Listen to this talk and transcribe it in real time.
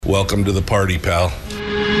Welcome to the party, pal.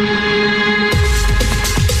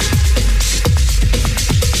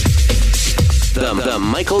 The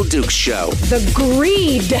Michael Dukes Show. The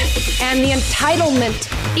greed and the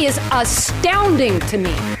entitlement is astounding to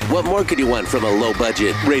me. What more could you want from a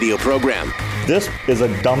low-budget radio program? This is a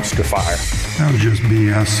dumpster fire. That was just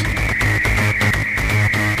BS.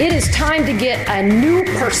 It is time to get a new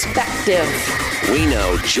perspective. We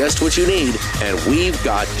know just what you need, and we've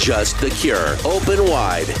got just the cure. Open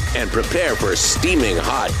wide and prepare for a steaming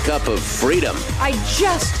hot cup of freedom. I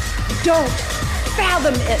just don't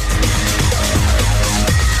fathom it.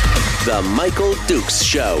 The Michael Dukes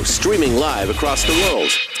Show, streaming live across the world.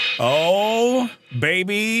 Oh,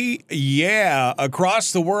 baby, yeah.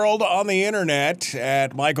 Across the world on the internet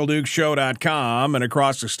at michaeldukeshow.com and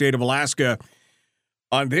across the state of Alaska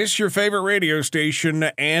on this, your favorite radio station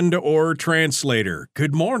and or translator.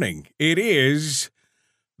 Good morning. It is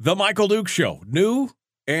the Michael Dukes Show. New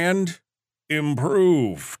and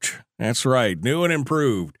improved. That's right. New and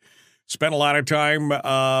improved. Spent a lot of time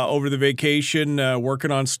over the vacation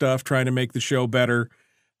working on stuff, trying to make the show better,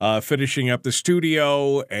 finishing up the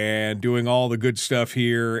studio and doing all the good stuff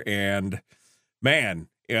here. And, man,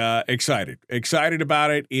 excited. Excited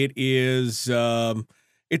about it. It is,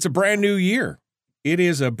 it's a brand new year. It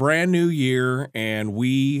is a brand new year, and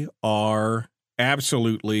we are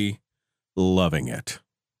absolutely loving it.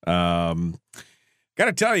 Got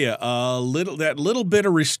to tell you, that little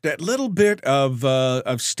bit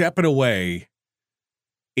of stepping away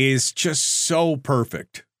is just so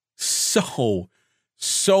perfect, so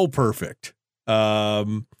perfect. I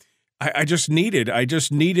just needed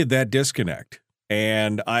that disconnect,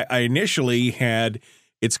 and I initially had.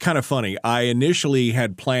 It's kind of funny. I initially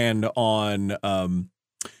had planned on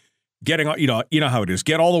getting, you know how it is,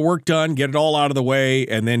 get all the work done, get it all out of the way,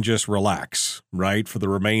 and then just relax, right, for the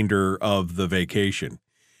remainder of the vacation.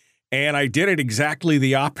 And I did it exactly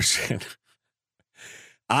the opposite.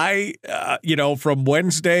 From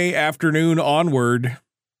Wednesday afternoon onward,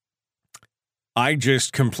 I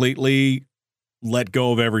just completely let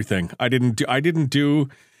go of everything. I didn't do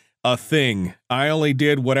a thing. I only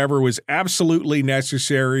did whatever was absolutely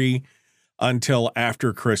necessary until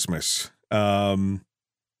after Christmas. I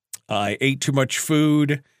ate too much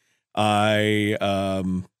food. I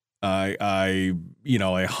hung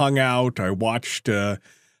out. I watched a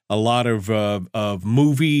lot of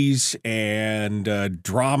movies and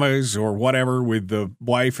dramas or whatever with the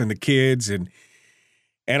wife and the kids, and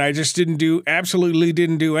I just absolutely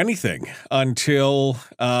didn't do anything until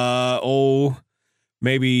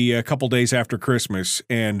maybe a couple days after Christmas,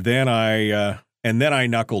 and then I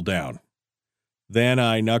knuckled down. Then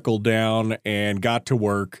I knuckled down and got to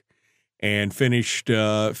work and finished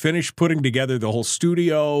putting together the whole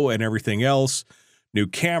studio and everything else. New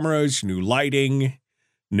cameras, new lighting,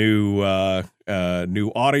 new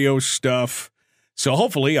audio stuff. So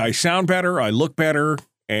hopefully I sound better, I look better,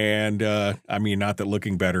 and not that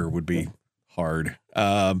looking better would be hard.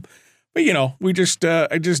 But,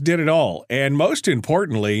 I just did it all. And most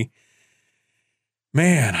importantly,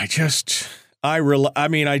 man, I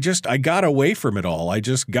got away from it all. I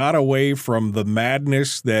just got away from the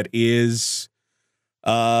madness that is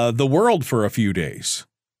the world for a few days.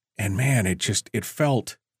 And man, it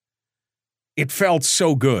felt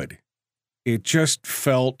so good. It just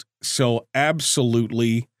felt so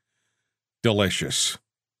absolutely delicious.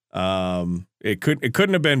 It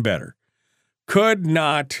couldn't have been better. Could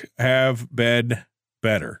not have been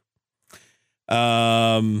better.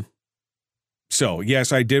 So,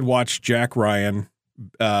 yes, I did watch Jack Ryan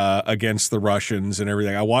against the Russians and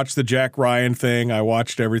everything. I watched the Jack Ryan thing. I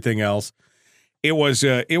watched everything else. It was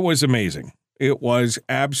amazing. It was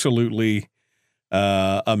absolutely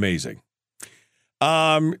amazing.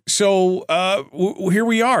 So here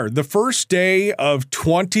we are, the first day of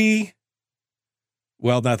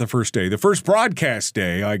not the first day, the first broadcast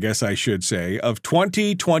day, I guess I should say, of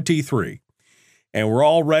 2023. And we're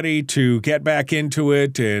all ready to get back into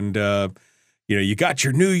it. And, you got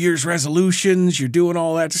your New Year's resolutions, you're doing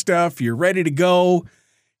all that stuff, you're ready to go.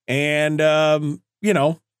 And, I'm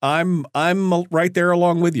right there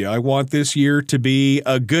along with you. I want this year to be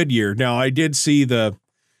a good year. Now, I did see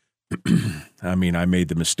I made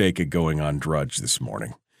the mistake of going on Drudge this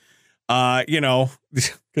morning.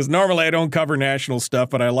 Because normally I don't cover national stuff,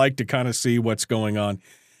 but I like to kind of see what's going on.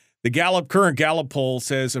 The current Gallup poll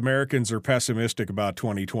says Americans are pessimistic about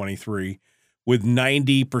 2023, with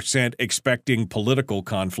 90% expecting political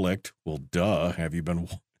conflict. Well, duh. Have you been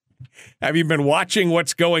watching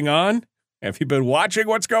what's going on? Have you been watching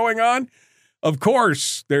what's going on? Of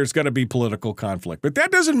course, there's going to be political conflict, but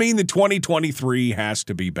that doesn't mean that 2023 has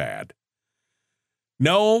to be bad.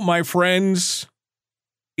 No, my friends,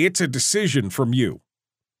 it's a decision from you.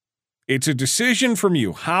 It's a decision from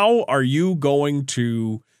you. How are you going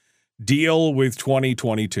to deal with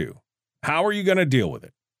 2022? How are you going to deal with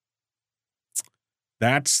it?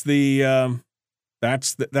 That's the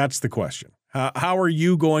question. How are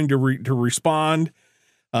you going to respond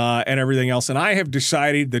and everything else? And I have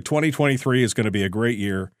decided that 2023 is going to be a great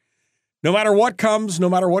year. No matter what comes, no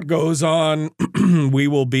matter what goes on,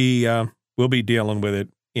 we'll be dealing with it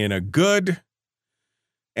in a good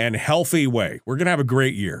and healthy way. We're going to have a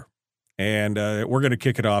great year, and we're going to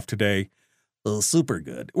kick it off today. Super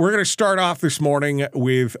good. We're going to start off this morning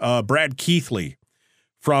with Brad Keithley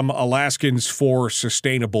from Alaskans for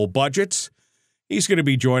Sustainable Budgets. He's going to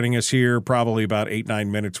be joining us here probably about 8-9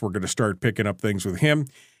 minutes. We're going to start picking up things with him.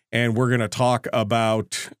 And we're going to talk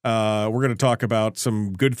about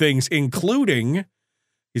some good things, including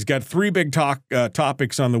he's got 3 big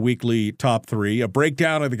topics on the weekly top 3: a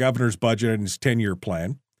breakdown of the governor's budget and his 10-year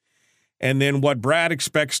plan, and then what Brad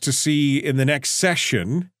expects to see in the next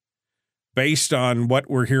session based on what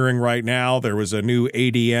we're hearing right now. There was a new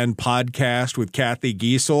ADN podcast with Kathy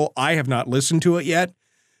Giesel. I have not listened to it yet,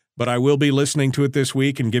 but I will be listening to it this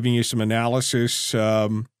week and giving you some analysis.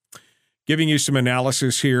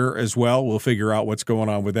 Here as well. We'll figure out what's going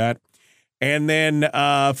on with that. And then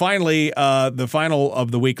finally, the final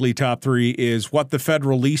of the weekly top 3 is what the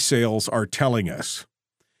federal lease sales are telling us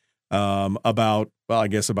about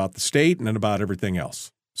the state and then about everything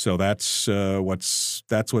else. So that's what's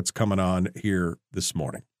coming on here this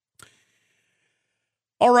morning.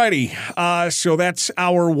 All righty. So that's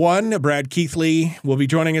hour 1. Brad Keithley will be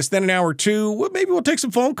joining us. Then in hour 2, maybe we'll take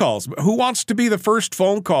some phone calls. Who wants to be the first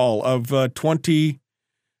phone call of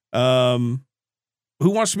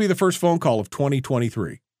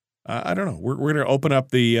 2023? I don't know. We're going to open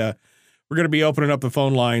up we're going to be opening up the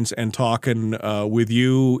phone lines and talking with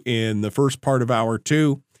you in the first part of hour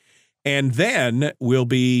 2. And then we'll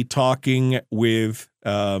be talking with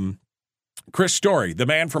Chris Story, the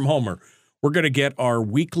man from Homer. We're going to get our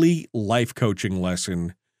weekly life coaching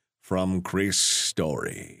lesson from Chris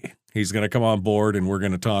Story. He's going to come on board, and we're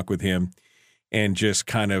going to talk with him and just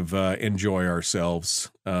kind of enjoy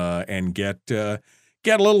ourselves and get a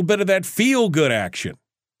little bit of that feel-good action.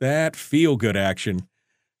 That feel-good action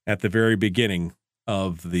at the very beginning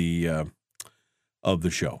of the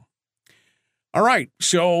show. All right,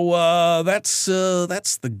 so that's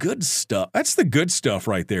the good stuff. That's the good stuff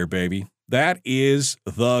right there, baby. That is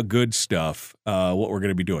the good stuff, what we're going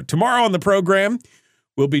to be doing. Tomorrow on the program,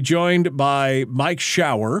 we'll be joined by Mike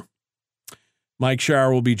Shower. Mike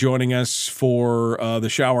Shower will be joining us for the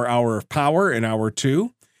Shower Hour of Power in hour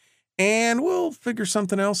 2. And we'll figure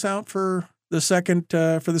something else out for the second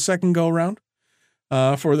go-around.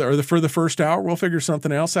 For the first hour, we'll figure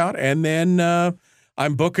something else out. And then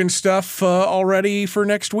I'm booking stuff already for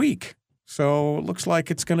next week. So it looks like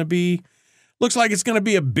it's going to be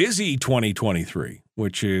a busy 2023,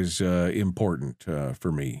 which is important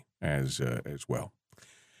for me as well.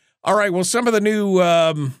 All right. Well, some of the new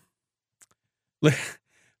let's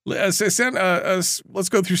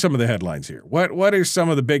go through some of the headlines here. What are some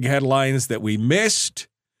of the big headlines that we missed?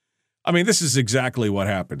 I mean, this is exactly what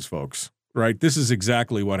happens, folks. Right? This is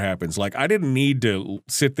exactly what happens. Like, I didn't need to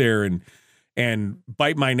sit there and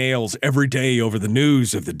bite my nails every day over the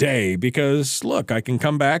news of the day, because look, I can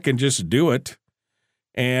come back and just do it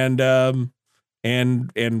and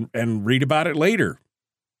read about it later.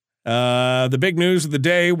 The big news of the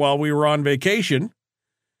day while we were on vacation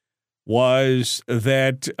was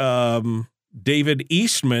that David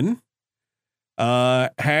Eastman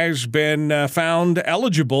has been found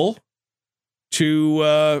eligible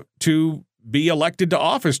to be elected to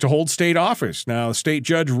office, to hold state office. Now, the state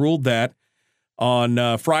judge ruled that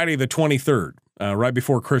on Friday the 23rd, right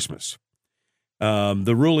before Christmas.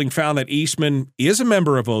 The ruling found that Eastman is a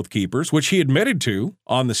member of Oath Keepers, which he admitted to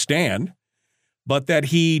on the stand, but that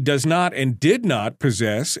he does not and did not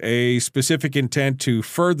possess a specific intent to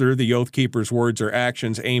further the Oath Keepers' words or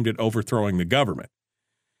actions aimed at overthrowing the government.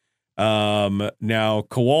 Now,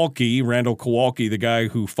 Randall Kowalski, the guy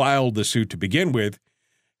who filed the suit to begin with,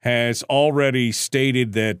 has already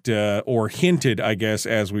stated that, or hinted, I guess,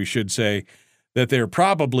 as we should say, that they're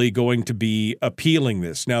probably going to be appealing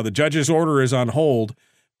this. Now, the judge's order is on hold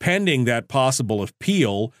pending that possible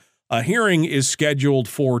appeal. A hearing is scheduled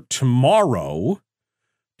for tomorrow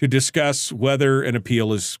to discuss whether an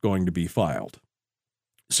appeal is going to be filed.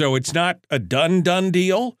 So it's not a done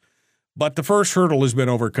deal, but the first hurdle has been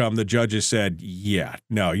overcome. The judge has said, "Yeah,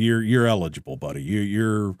 no, you're eligible, buddy.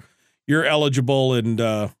 You're eligible,"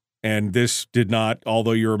 and this did not.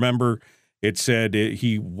 Although you remember, it said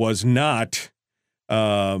he was not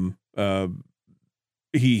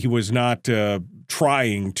He was not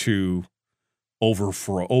trying to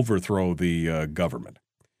overthrow the government.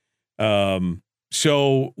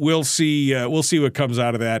 So we'll see what comes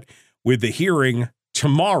out of that with the hearing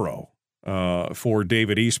tomorrow for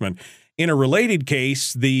David Eastman. In a related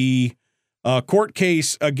case, the court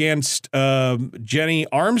case against Jenny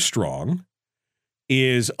Armstrong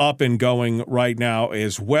is up and going right now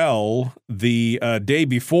as well. The day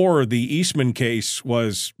before the Eastman case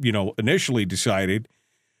was, initially decided,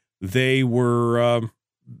 they were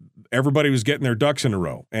everybody was getting their ducks in a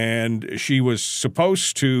row, and she was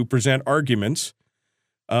supposed to present arguments.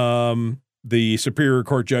 The Superior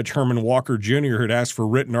Court Judge Herman Walker Jr. had asked for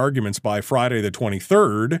written arguments by Friday the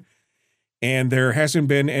 23rd, and there hasn't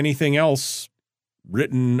been anything else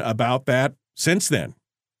written about that since then.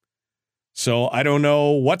 So I don't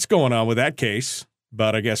know what's going on with that case,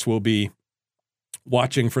 but I guess we'll be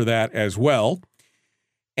watching for that as well.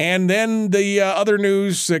 And then the other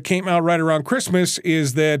news that came out right around Christmas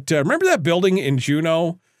is that, remember that building in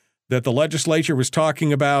Juneau that the legislature was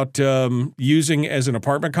talking about using as an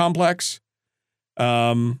apartment complex?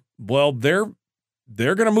 Well, they're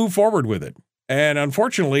going to move forward with it. And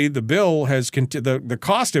unfortunately, the bill has the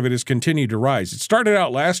cost of it has continued to rise. It started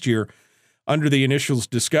out last year under the initial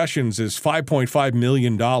discussions as $5.5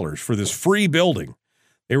 million for this free building.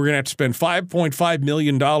 They were going to have to spend $5.5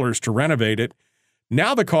 million to renovate it.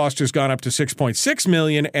 Now the cost has gone up to $6.6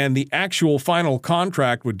 million, and the actual final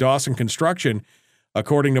contract with Dawson Construction,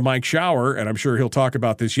 according to Mike Schauer, and I'm sure he'll talk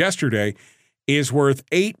about this yesterday, is worth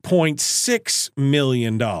 $8.6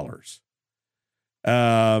 million.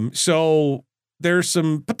 So there's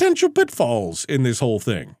some potential pitfalls in this whole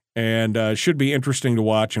thing, and should be interesting to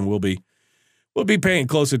watch, and we'll be paying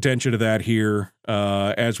close attention to that here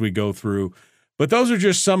as we go through. But those are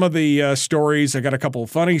just some of the stories. I got a couple of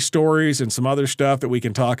funny stories and some other stuff that we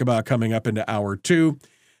can talk about coming up into hour two.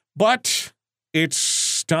 But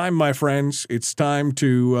it's time, my friends. It's time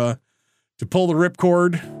to pull the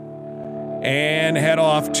ripcord and head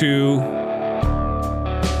on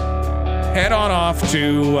off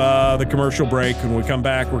to the commercial break. When we come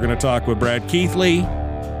back, we're going to talk with Brad Keithley.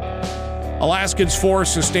 Alaskans for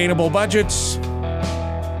sustainable budgets.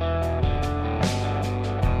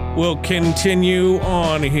 We'll continue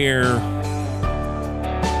on here.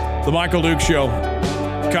 The Michael Duke Show.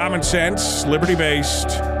 Common sense, liberty-based,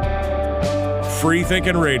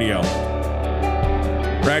 free-thinking radio.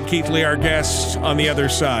 Brad Keithley, our guest, on the other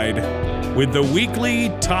side with the weekly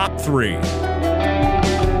top three.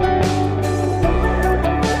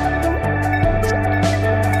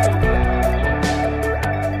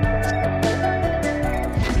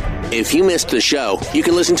 If you missed the show, you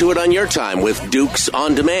can listen to it on your time with Dukes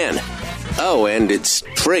On Demand. Oh, and it's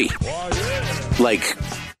free. Like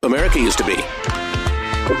America used to be.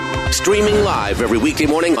 Streaming live every weekday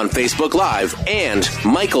morning on Facebook Live and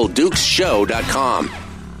MichaelDukesShow.com.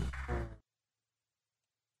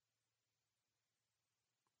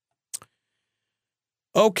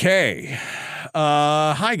 Okay.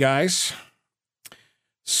 Hi, guys.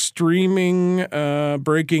 Streaming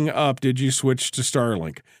breaking up. Did you switch to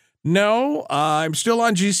Starlink? No, I'm still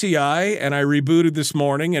on GCI, and I rebooted this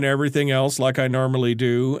morning and everything else like I normally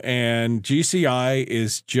do, and GCI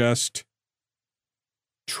is just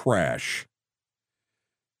trash.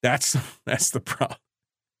 That's the problem.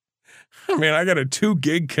 I mean, I got a 2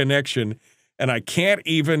 gig connection, and I can't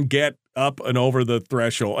even get up and over the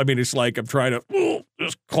threshold. I mean, it's like I'm trying to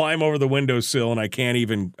just climb over the windowsill, and I can't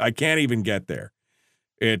even get there.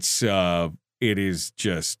 It is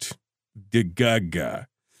just the gaga.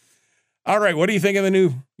 All right, what do you think of the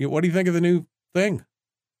new thing?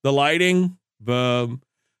 The lighting, the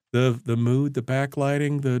mood, the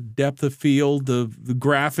backlighting, the depth of field, the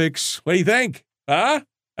graphics. What do you think? Okay.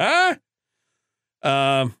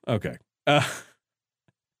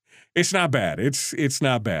 It's not bad. It's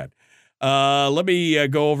not bad. Let me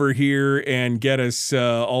go over here and get us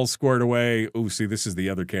all squared away. Oh, see, this is the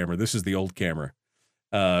other camera. This is the old camera,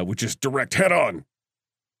 which is direct head on.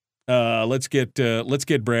 Let's get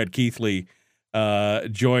Brad Keithley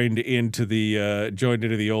joined into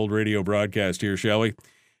the old radio broadcast here, shall we?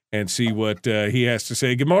 And see what he has to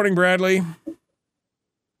say. Good morning, Bradley.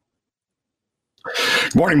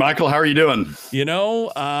 Good morning, Michael. How are you doing?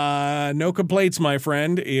 No complaints, my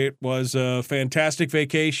friend. It was a fantastic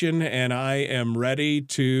vacation, and I am ready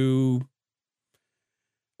to.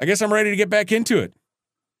 I guess I'm ready to get back into it.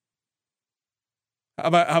 How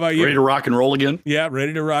about you? Ready to rock and roll again? Yeah,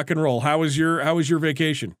 ready to rock and roll. How was your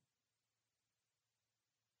vacation?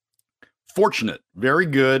 Fortunate, very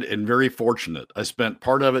good, and very fortunate. I spent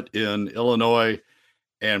part of it in Illinois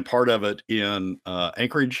and part of it in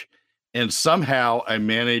Anchorage. And somehow I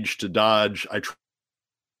managed to dodge. I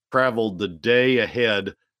traveled the day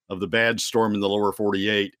ahead of the bad storm in the lower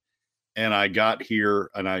 48. And I got here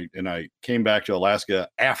and I came back to Alaska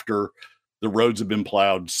after the roads had been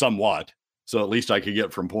plowed somewhat. So at least I could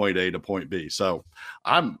get from point A to point B. So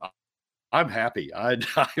I'm happy. I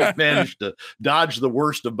managed to dodge the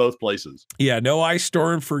worst of both places. Yeah, no ice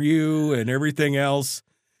storm for you and everything else.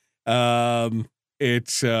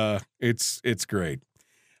 It's great.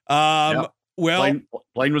 Yep. Well,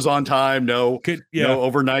 plane was on time. No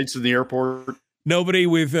overnights in the airport. Nobody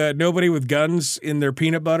with guns in their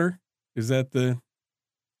peanut butter. Is that the?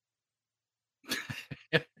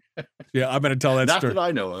 Yeah, I'm going to tell that story. Not that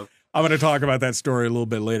I know of. I'm going to talk about that story a little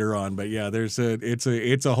bit later on, but yeah, it's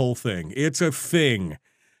a whole thing. It's a thing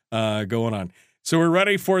going on. So we're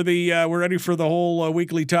ready for the whole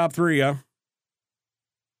weekly top three, huh?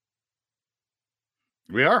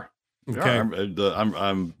 We are. Okay.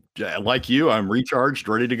 I'm like you. I'm recharged,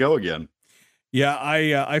 ready to go again. Yeah,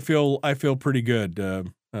 I feel pretty good.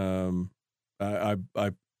 I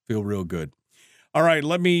feel real good. All right,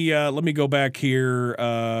 let me go back here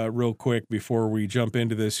real quick before we jump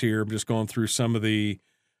into this here. I'm just going through some of the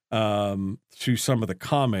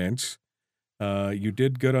comments. You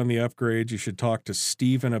did good on the upgrades. You should talk to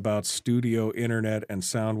Steven about studio internet and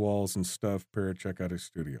sound walls and stuff. Parrot, check out his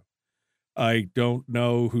studio. I don't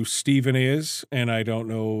know who Steven is, and I don't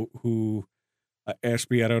know who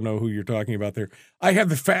SB. I don't know who you're talking about there. I have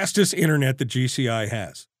the fastest internet that GCI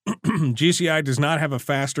has. GCI does not have a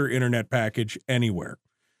faster internet package anywhere.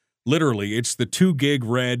 Literally, it's the 2 gig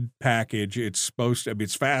red package. It's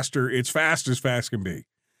it's faster. It's fast as fast can be.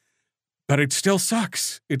 But it still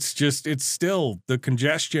sucks. It's still the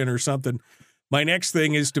congestion or something. My next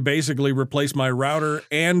thing is to basically replace my router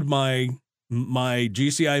and my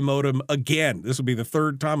GCI modem again. This will be the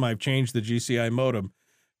third time I've changed the GCI modem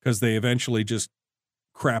because they eventually just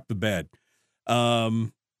crap the bed.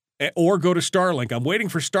 Or go to Starlink. I'm waiting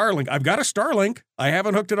for Starlink. I've got a Starlink. I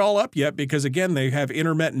haven't hooked it all up yet because, again, they have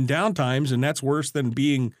intermittent downtimes, and that's worse than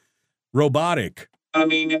being robotic. I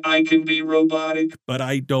mean, I can be robotic, but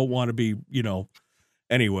I don't want to be,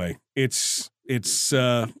 Anyway, it's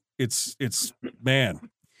man.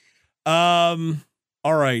 All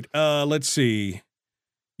right, let's see.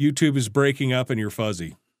 YouTube is breaking up and you're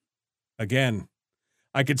fuzzy. Again,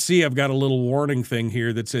 I could see I've got a little warning thing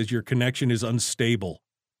here that says your connection is unstable.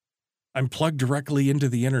 I'm plugged directly into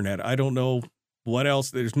the internet. I don't know what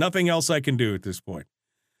else. There's nothing else I can do at this point.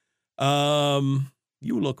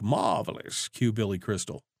 You look marvelous, Q Billy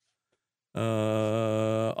Crystal.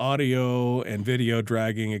 Audio and video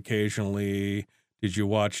dragging occasionally. Did you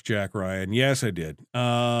watch Jack Ryan? Yes, I did.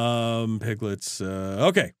 Piglets.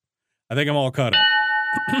 Okay. I think I'm all caught up.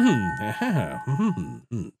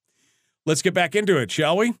 Let's get back into it,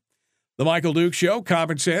 shall we? The Michael Duke Show,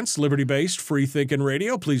 common sense, liberty-based, free-thinking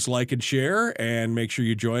radio. Please like and share, and make sure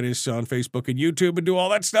you join us on Facebook and YouTube and do all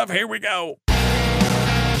that stuff. Here we go.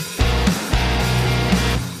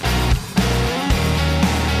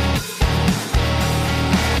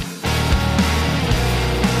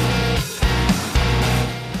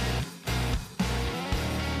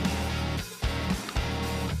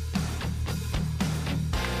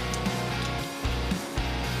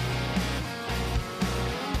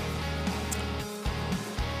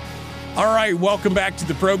 All right, welcome back to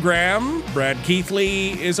the program. Brad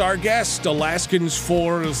Keithley is our guest, Alaskans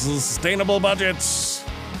for Sustainable Budgets.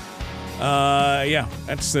 Yeah,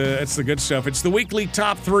 that's the good stuff. It's the weekly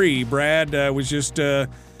top three. Brad was just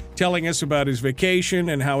telling us about his vacation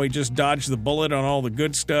and how he just dodged the bullet on all the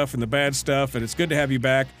good stuff and the bad stuff, and it's good to have you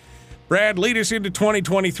back. Brad, lead us into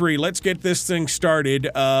 2023. Let's get this thing started.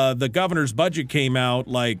 The governor's budget came out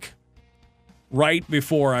right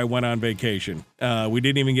before I went on vacation. We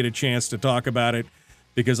didn't even get a chance to talk about it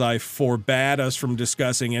because I forbade us from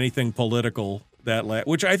discussing anything political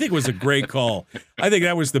which I think was a great call. I think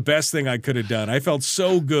that was the best thing I could have done. I felt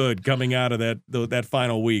so good coming out of that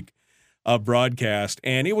final week of broadcast,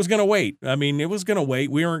 and it was going to wait. I mean, it was going to wait.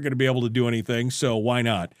 We weren't going to be able to do anything, so why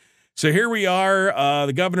not? So here we are,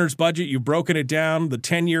 the governor's budget. You've broken it down, the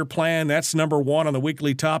 10-year plan. That's number one on the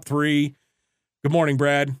weekly top three. Good morning,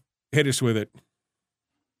 Brad. Hit us with it.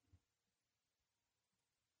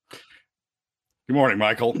 Good morning,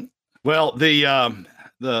 Michael. Well,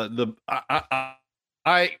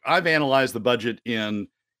 I've analyzed the budget in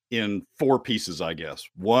 4 pieces, I guess.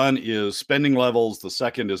 One is spending levels. The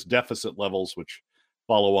second is deficit levels, which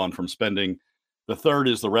follow on from spending. The third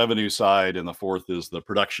is the revenue side, and the fourth is the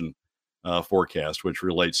production forecast, which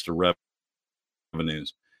relates to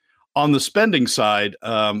revenues. On the spending side,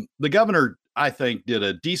 the governor I think, did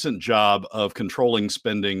a decent job of controlling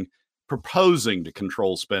spending, proposing to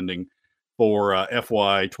control spending for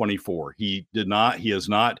FY24. He has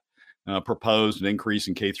not proposed an increase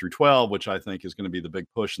in K through 12, which I think is going to be the big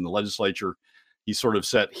push in the legislature. He sort of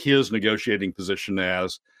set his negotiating position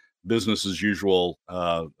as business as usual,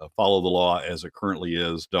 follow the law as it currently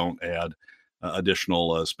is, don't add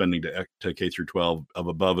additional spending to K through 12 of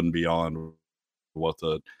above and beyond what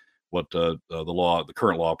the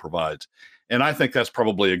current law provides. And I think that's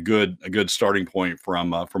probably a good starting point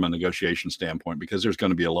from a negotiation standpoint, because there's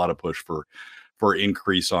going to be a lot of push for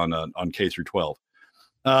increase on K through 12.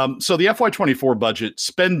 So the FY24 budget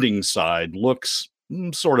spending side looks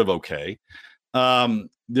sort of okay.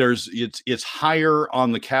 It's higher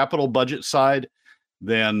on the capital budget side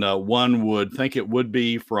than one would think it would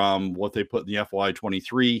be from what they put in the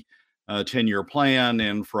FY23 10-year plan,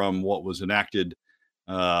 and from what was enacted,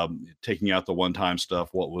 taking out the one-time stuff,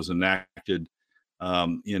 what was enacted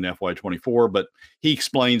in FY24. But he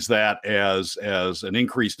explains that as an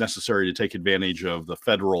increase necessary to take advantage of the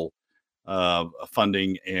federal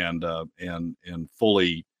funding and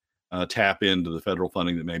fully tap into the federal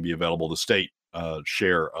funding that may be available, the state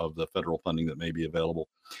share of the federal funding that may be available.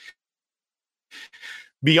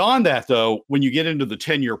 Beyond that, though, when you get into the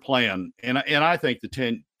 10-year plan, and I think the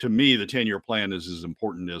 10-year plan is as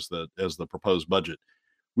important as the proposed budget.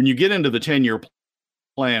 When you get into the 10-year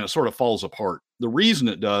plan, it sort of falls apart. The reason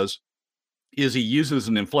it does is he uses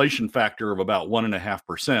an inflation factor of about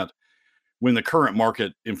 1.5%, when the current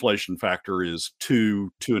market inflation factor is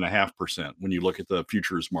 2.5%. When you look at the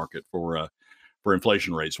futures market for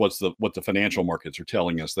inflation rates, what the financial markets are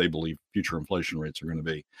telling us they believe future inflation rates are going to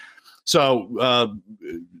be. So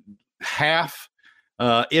half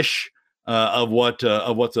ish of what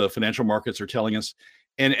the financial markets are telling us.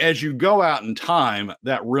 And as you go out in time,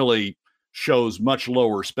 that really shows much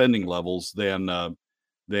lower spending levels than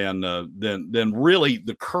really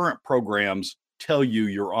the current programs tell you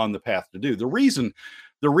you're on the path to do. The reason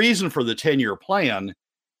for the 10-year plan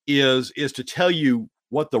is to tell you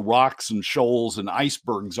what the rocks and shoals and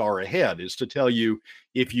icebergs are ahead, is to tell you,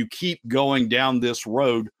 if you keep going down this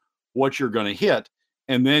road, what you're going to hit,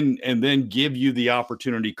 and then give you the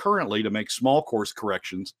opportunity currently to make small course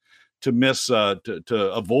corrections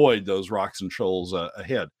to avoid those rocks and shoals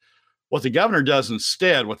ahead. What the governor does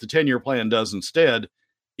instead, what the 10-year plan does instead,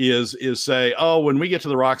 is say, oh, when we get to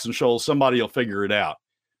the rocks and shoals, somebody will figure it out.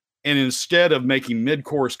 And instead of making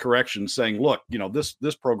mid-course corrections, saying, look,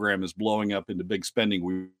 this program is blowing up into big spending,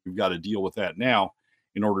 we've got to deal with that now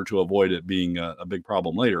in order to avoid it being a big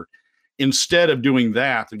problem later. Instead of doing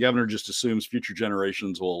that, the governor just assumes future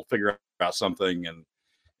generations will figure out something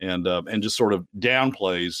and just sort of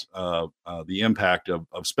downplays the impact of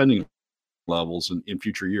spending levels in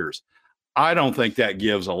future years. I don't think that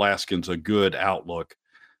gives Alaskans a good outlook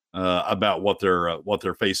about what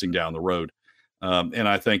they're facing down the road. And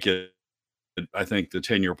I think the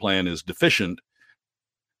 10-year plan is deficient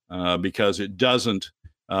because it doesn't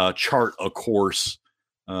chart a course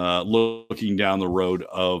looking down the road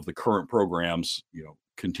of the current programs,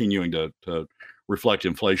 continuing to reflect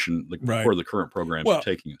inflation, where the current programs are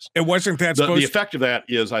taking us. It wasn't that the effect of that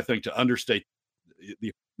is, I think, to understate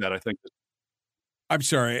that I think. I'm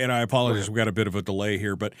sorry, and I apologize. We've got a bit of a delay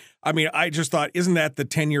here, but I mean, I just thought, isn't that the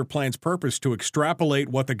 10-year plan's purpose, to extrapolate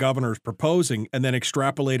what the governor's proposing and then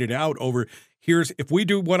extrapolate it out over, if we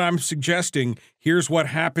do what I'm suggesting, here's what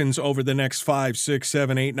happens over the next 5, 6,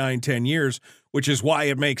 7, 8, 9, 10 years, which is why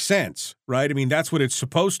it makes sense, right? I mean, that's what it's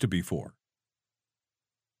supposed to be for.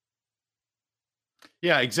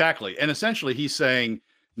 Yeah, exactly. And essentially he's saying,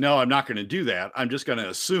 no, I'm not going to do that. I'm just going to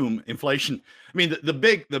assume inflation. I mean, the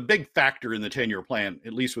big factor in the 10-year plan,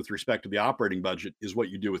 at least with respect to the operating budget, is what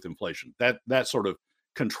you do with inflation. That sort of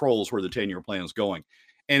controls where the 10-year plan is going.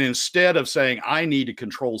 And instead of saying, I need to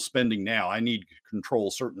control spending now, I need to control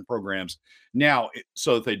certain programs now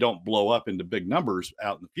so that they don't blow up into big numbers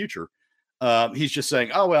out in the future, he's just saying,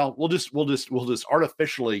 oh, well, we'll just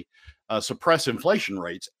artificially suppress inflation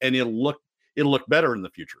rates, and it'll look better in the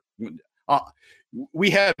future. We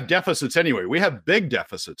have deficits anyway. We have big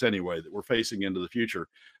deficits anyway that we're facing into the future.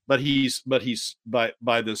 But he's by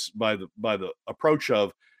the approach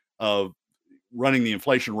of running the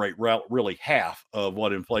inflation rate really half of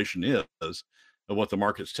what inflation is, of what the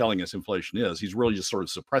market's telling us inflation is. He's really just sort of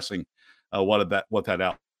suppressing what that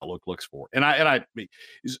outlook looks for.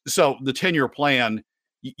 So the 10-year plan,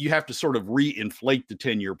 you have to sort of re-inflate the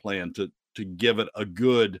 10-year plan to give it a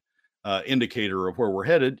good indicator of where we're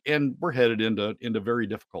headed, and we're headed into very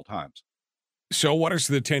difficult times. So what does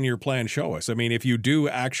the 10-year plan show us? I mean, if you do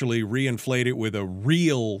actually reinflate it with a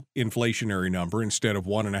real inflationary number instead of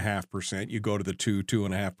 1.5%, you go to the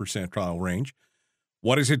 2.5% trial range.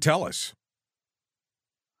 What does it tell us?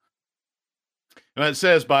 And it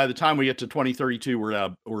says by the time we get to 2032, we're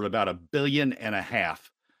about $1.5 billion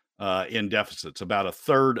in deficits. About a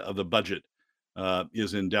third of the budget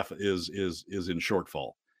is in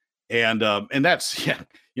shortfall. And that's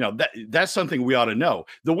that's something we ought to know.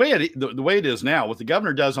 The way it is now, what the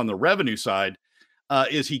governor does on the revenue side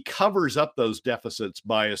is he covers up those deficits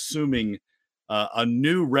by assuming a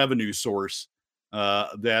new revenue source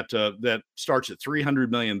that starts at $300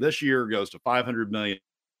 million this year, goes to $500 million,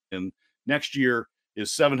 and next year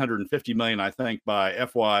is $750 million, I think, by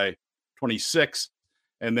FY26,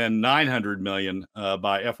 and then $900 million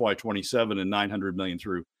by FY27, and $900 million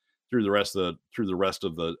through the rest of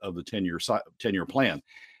the 10-year plan.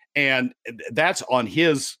 And that's on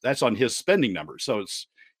his spending numbers. So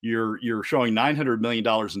you're showing $900 million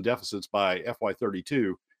in deficits by FY33.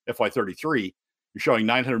 You're showing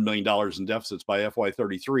 $900 million in deficits by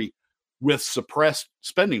FY33 with suppressed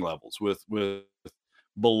spending levels, with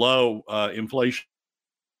below inflation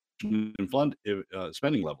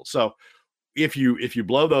spending levels. So if you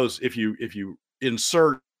blow those, if you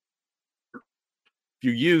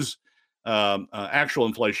use actual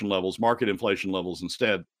inflation levels, market inflation levels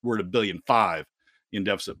instead, we're at $1.5 billion in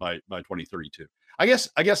deficit by 2032. I guess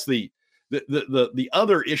the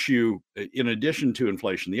other issue, in addition to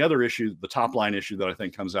inflation, the top line issue that I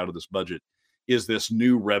think comes out of this budget is this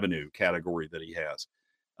new revenue category that he has.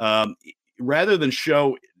 Rather than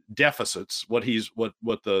show deficits, what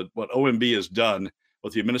OMB has done,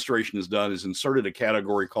 what the administration has done, is inserted a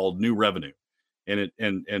category called new revenue, and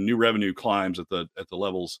new revenue climbs at the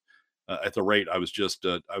levels at the rate I was just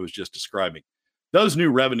describing. Those new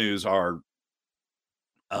revenues are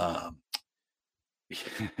they're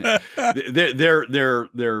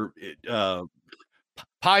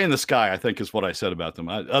pie in the sky, I think is what I said about them.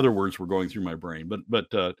 Other words were going through my brain, but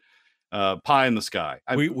pie in the sky.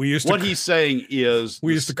 He's saying is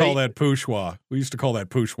we used to call that poussoir.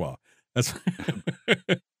 That's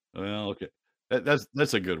well, okay.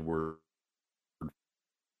 That's a good word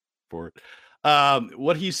for it.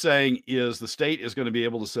 What he's saying is the state is going to be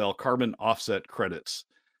able to sell carbon offset credits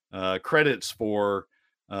for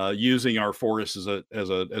using our forests as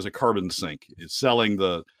a carbon sink. It's selling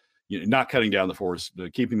not cutting down the forest,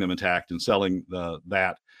 keeping them intact, and selling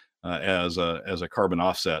that as a carbon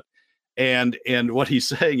offset. And what he's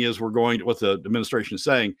saying is what the administration is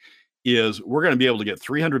saying is we're going to be able to get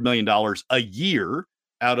 $300 million a year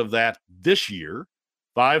out of that this year,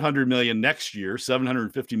 $500 million next year,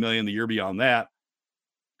 $750 million the year beyond that,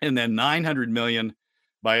 and then $900 million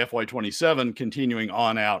by FY27, continuing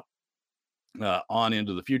on out on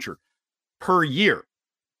into the future per year.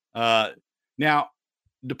 Now,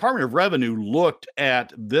 Department of Revenue looked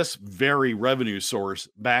at this very revenue source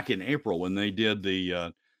back in April when they did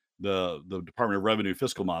the Department of Revenue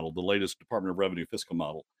fiscal model, the latest Department of Revenue fiscal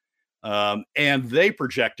model. And they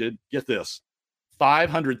projected, get this,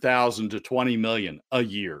 500,000 to 20 million a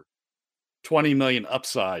year, 20 million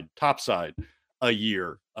topside a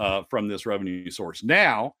year from this revenue source.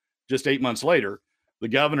 Now, just 8 months later, the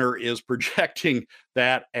governor is projecting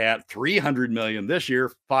that at 300 million this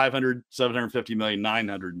year, 500, 750 million,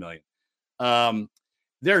 900 million. And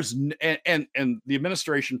the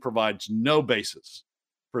administration provides no basis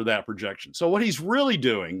for that projection. So what he's really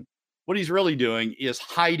doing is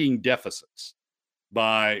hiding deficits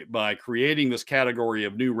by creating this category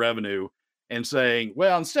of new revenue and saying,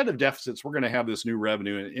 well, instead of deficits, we're going to have this new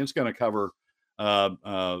revenue, and it's going to cover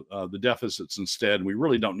the deficits instead. And we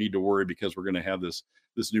really don't need to worry because we're going to have this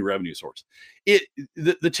new revenue source.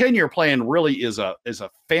 The 10-year plan really is a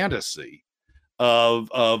fantasy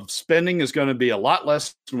of spending is going to be a lot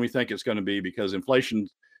less than we think it's going to be because inflation,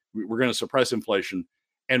 we're going to suppress inflation,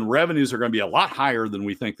 and revenues are going to be a lot higher than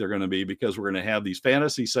we think they're going to be because we're going to have these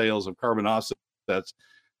fantasy sales of carbon offsets that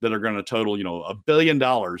are going to total, $1 billion,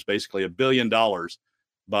 basically $1 billion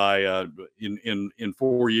by in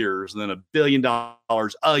 4 years, and then $1 billion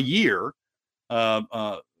a year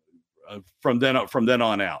from then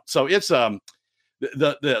on out. So it's the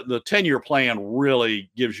 10-year plan really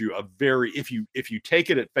gives you a very, if you take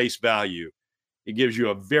it at face value, it gives you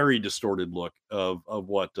a very distorted look of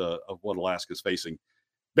what Alaska is facing.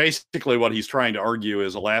 Basically, what he's trying to argue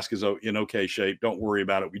is Alaska's in okay shape. Don't worry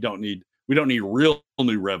about it. We don't need real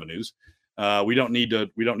new revenues. We don't need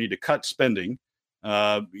to cut spending.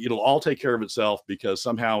 It'll all take care of itself because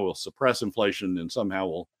somehow we'll suppress inflation and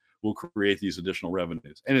somehow we'll create these additional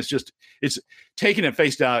revenues. And it's taken at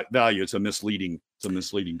face value. It's a misleading It's a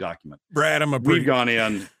misleading document. Brad, We've gone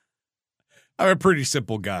in. I'm a pretty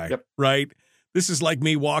simple guy, Yep. right? This is like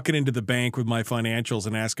me walking into the bank with my financials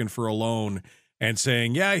and asking for a loan and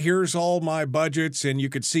saying, yeah, here's all my budgets, and you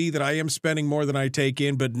could see that I am spending more than I take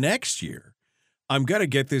in, but next year I'm going to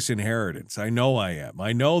get this inheritance. I know I am.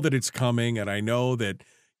 I know that it's coming, and I know that,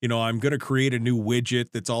 I'm going to create a new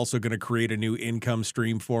widget that's also going to create a new income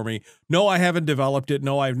stream for me. No, I haven't developed it.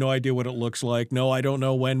 No, I have no idea what it looks like. No, I don't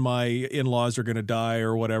know when my in-laws are going to die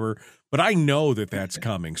or whatever, but I know that that's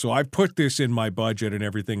coming. So I've put this in my budget and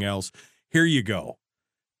everything else. Here you go.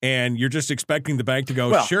 And you're just expecting the bank to go,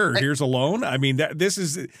 well, sure, here's a loan. I mean, this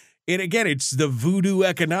is, and again, it's the voodoo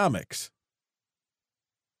economics.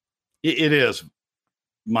 It is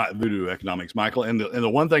voodoo economics, Michael. And the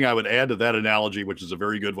one thing I would add to that analogy, which is a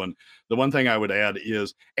very good one, the one thing I would add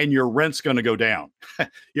is, and your rent's going to go down.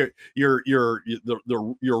 your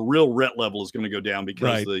real rent level is going to go down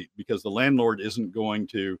because the landlord isn't going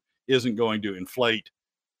to inflate.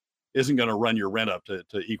 Isn't going to run your rent up to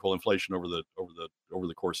equal inflation over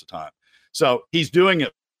the course of time. So he's doing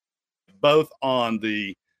it both on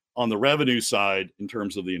the revenue side in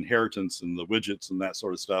terms of the inheritance and the widgets and that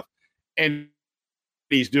sort of stuff, and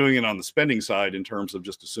he's doing it on the spending side in terms of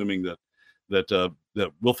just assuming that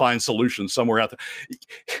we'll find solutions somewhere out there.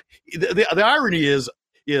 The irony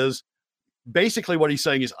is basically what he's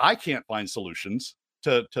saying is, I can't find solutions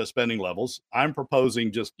to spending levels. I'm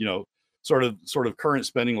proposing just sort of current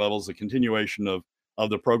spending levels, the continuation of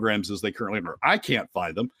the programs as they currently are. I can't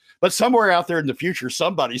find them, but somewhere out there in the future,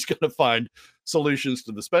 somebody's going to find solutions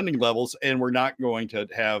to the spending levels, and we're not going to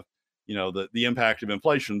have, the impact of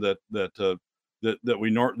inflation that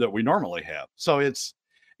we normally have. So it's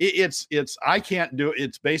I can't do it.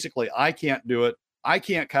 It's basically, I can't do it. I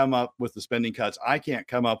can't come up with the spending cuts. I can't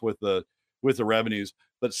come up with the revenues,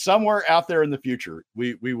 but somewhere out there in the future,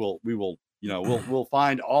 we will. We'll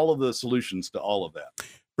find all of the solutions to all of that.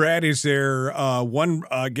 Brad, is there one?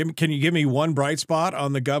 Can you give me one bright spot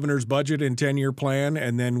on the governor's budget and 10-year plan,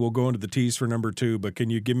 and then we'll go into the tease for number 2. But can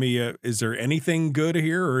you give me is there anything good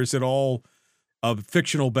here, or is it all a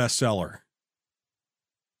fictional bestseller?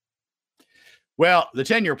 Well, the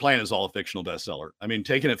 10-year plan is all a fictional bestseller. I mean,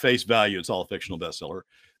 taken at face value, it's all a fictional bestseller.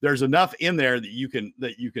 There's enough in there that you can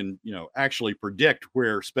actually predict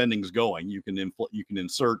where spending's going. You can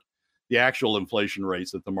insert the actual inflation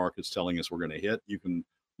rates that the market's telling us we're going to hit. You can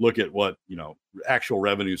look at what, actual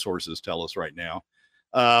revenue sources tell us right now.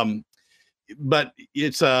 But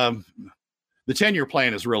it's the 10-year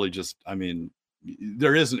plan is really just,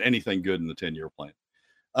 there isn't anything good in the 10-year plan.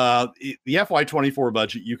 The FY24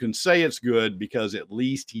 budget, you can say it's good because at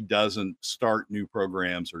least he doesn't start new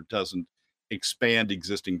programs or doesn't expand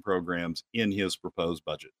existing programs in his proposed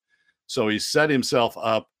budget. So he set himself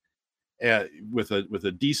up with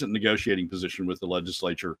a decent negotiating position with the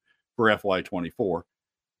legislature for FY24.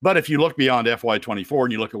 But if you look beyond FY24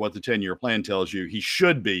 and you look at what the 10-year plan tells you, he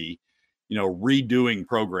should be, redoing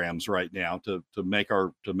programs right now to make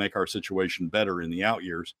our situation better in the out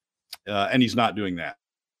years, and he's not doing that.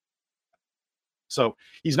 So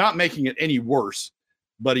he's not making it any worse,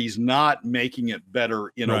 but he's not making it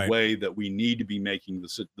better in a way that we need to be making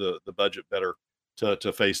the budget better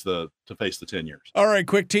to face the 10 years. All right,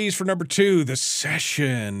 quick tease for number 2,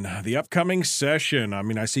 the upcoming session.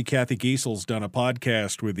 I see Kathy Giesel's done a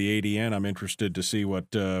podcast with the ADN. I'm interested to see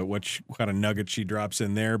what kind of nugget she drops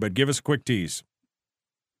in there, but give us a quick tease.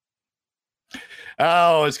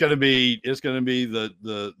 Oh, it's going to be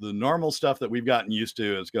the normal stuff that we've gotten used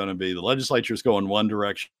to. It's going to be the legislature's going one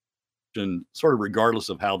direction, sort of regardless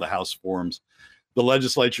of how the House forms. The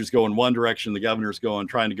legislature's going one direction, the governor's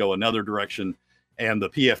trying to go another direction, and the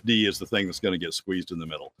PFD is the thing that's going to get squeezed in the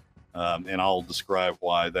middle. And I'll describe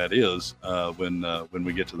why that is when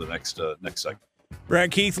we get to the next segment.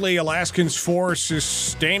 Brad Keithley, Alaskans for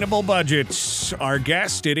Sustainable Budgets. Our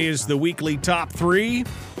guest, it is the weekly top 3.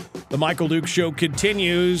 The Michael Duke Show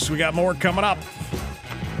continues. We got more coming up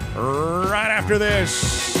right after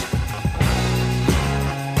this.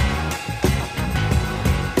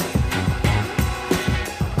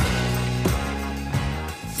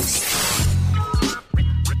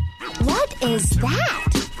 What is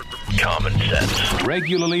that? Common sense.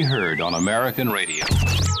 Regularly heard on American radio.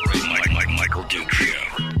 Michael Duke Show.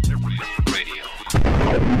 Radio.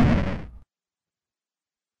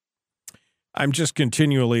 I'm just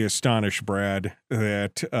continually astonished, Brad,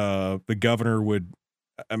 that the governor would,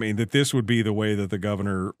 that this would be the way that the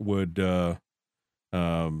governor would, with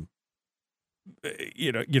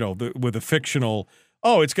a fictional,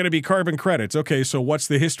 it's going to be carbon credits. Okay, so what's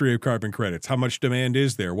the history of carbon credits? How much demand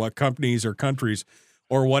is there? What companies or countries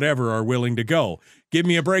or whatever are willing to go. Give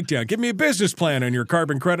me a breakdown. Give me a business plan on your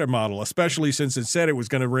carbon credit model, especially since it said it was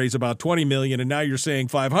going to raise about $20 million and now you're saying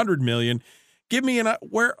 $500 million. Give me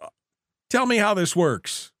tell me how this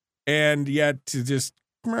works. And yet to just,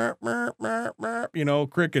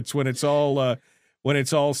 crickets when it's all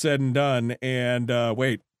said and done. And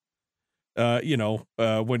when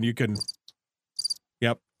you can,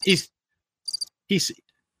 yep. He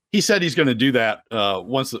said he's going to do that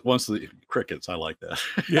once the crickets. I like that.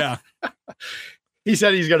 Yeah. He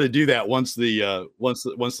said he's going to do that once the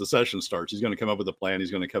session starts. He's going to come up with a plan.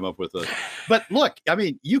 He's going to come up with But look, I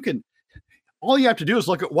mean, all you have to do is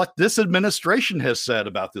look at what this administration has said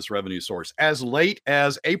about this revenue source as late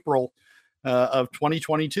as April of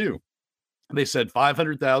 2022. They said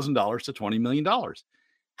 $500,000 to $20 million.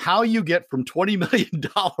 How you get from $20 million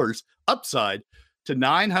upside to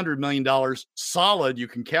 $900 million solid, you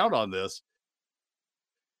can count on this,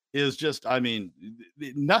 is just, I mean,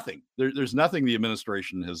 nothing. There's nothing the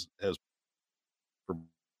administration has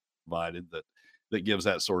provided that gives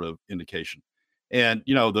that sort of indication. And,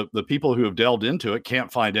 the people who have delved into it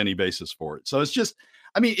can't find any basis for it. So it's just,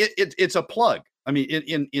 I mean, it's a plug. I mean,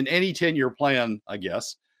 in any 10-year plan, I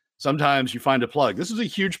guess, sometimes you find a plug. This is a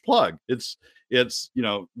huge plug. The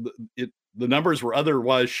numbers were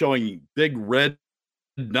otherwise showing big red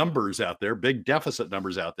numbers out there, big deficit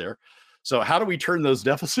numbers out there. So how do we turn those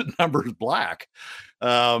deficit numbers black?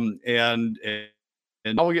 And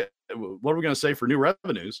what are we going to say for new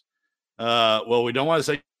revenues? Well, we don't want to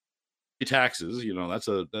say taxes.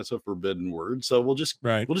 That's a forbidden word. So we'll just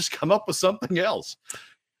come up with something else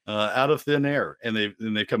out of thin air. And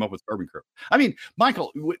they've come up with carbon credit. I mean,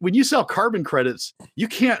 Michael, when you sell carbon credits, you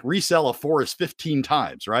can't resell a forest 15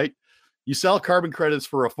 times, right? You sell carbon credits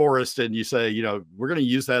for a forest and you say, we're going to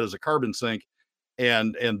use that as a carbon sink.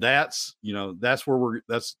 And that's where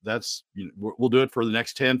we'll do it for the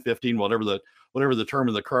next 10, 15, whatever the term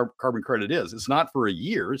of the carbon credit is. It's not for a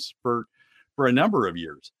year, it's for a number of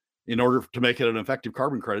years in order to make it an effective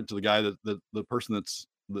carbon credit to the guy the person that's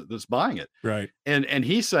buying it. Right. And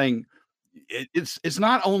he's saying it's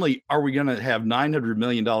not only are we going to have $900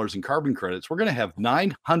 million in carbon credits, we're going to have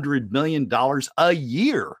 $900 million a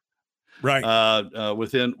year. Right.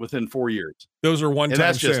 Within 4 years. Those are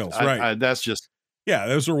one-time sales. Right. That's just. Yeah,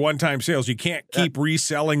 those are one-time sales. You can't keep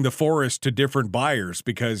reselling the forest to different buyers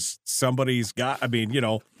because somebody's got,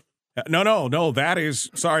 no,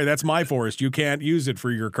 that's my forest. You can't use it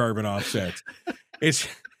for your carbon offsets. It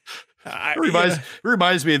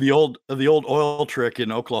reminds me of the old oil trick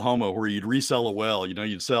in Oklahoma where you'd resell a well. You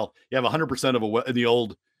have 100% of a well in the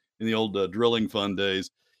old drilling fund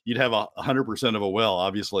days. You'd have 100% of a well,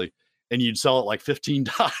 obviously, and you'd sell it like 15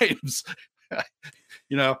 times.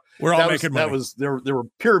 We're all making money. There were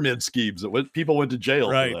pyramid schemes that people went to jail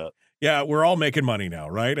for that. Yeah, we're all making money now,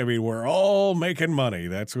 right? I mean, we're all making money.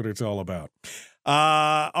 That's what it's all about.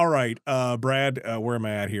 All right, Brad, where am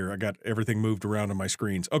I at here? I got everything moved around on my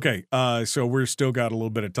screens. Okay, so we're still got a little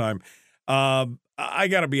bit of time. I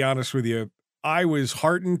got to be honest with you. I was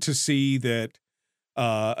heartened to see that,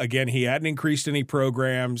 again, he hadn't increased any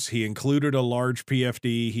programs. He included a large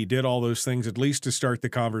PFD. He did all those things, at least to start the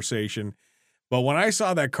conversation. But when I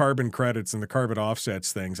saw that carbon credits and the carbon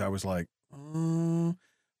offsets things, I was like,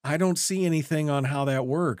 I don't see anything on how that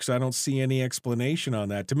works. I don't see any explanation on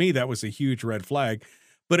that. To me, that was a huge red flag.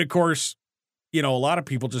 But of course, a lot of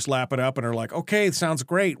people just lap it up and are like, okay, it sounds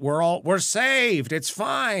great. We're saved. It's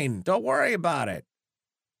fine. Don't worry about it.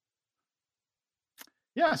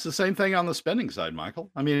 Yeah, it's the same thing on the spending side, Michael.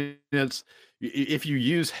 I mean, it's if you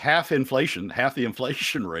use half the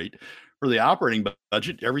inflation rate for the operating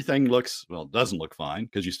budget, everything doesn't look fine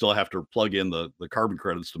because you still have to plug in the carbon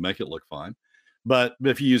credits to make it look fine. But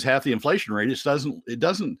if you use half the inflation rate,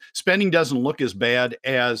 spending doesn't look as bad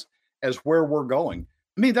as where we're going.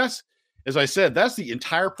 I mean, as I said, that's the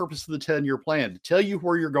entire purpose of the 10-year plan, to tell you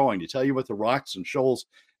where you're going, to tell you what the rocks and shoals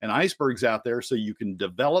and icebergs out there so you can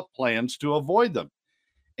develop plans to avoid them.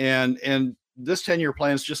 And this 10-year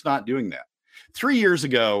plan is just not doing that. 3 years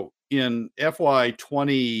ago in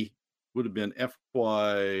FY20, would have been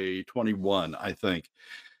FY21, I think,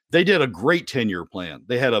 they did a great 10-year plan.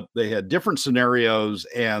 They had different scenarios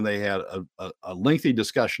and they had a lengthy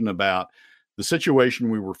discussion about the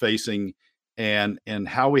situation we were facing and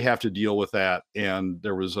how we have to deal with that. And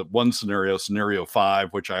there was one scenario 5,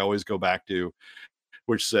 which I always go back to,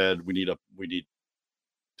 which said we need to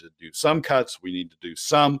do some cuts, we need to do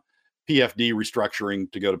some PFD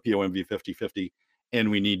restructuring to go to POMV 50/50, and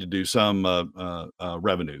we need to do some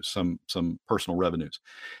revenues, some personal revenues,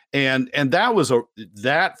 and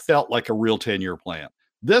that felt like a real 10-year plan.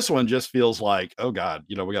 This one just feels like, oh God,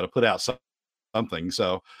 we got to put out something.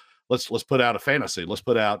 So let's put out a fantasy. Let's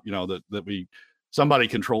put out, that somebody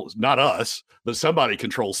controls, not us, but somebody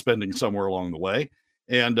controls spending somewhere along the way.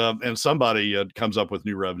 And somebody comes up with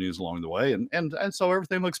new revenues along the way. And so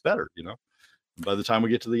everything looks better, by the time we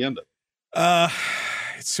get to the end of it.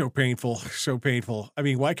 It's so painful. So painful. I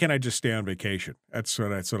mean, why can't I just stay on vacation? That's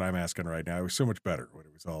what I'm asking right now. It was so much better when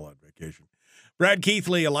it was all on vacation. Brad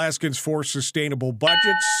Keithley, Alaskans for Sustainable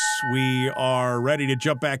Budgets. We are ready to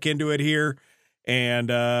jump back into it here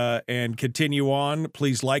and continue on.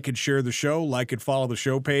 Please like and share the show. Like and follow the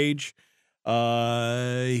show page.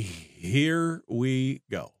 Here we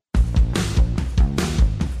go.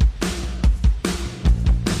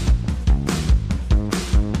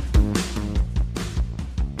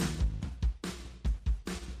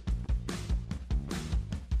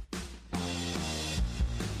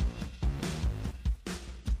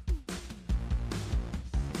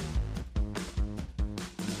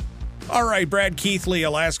 All right, Brad Keithley,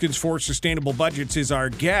 Alaskans for Sustainable Budgets, is our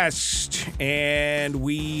guest, and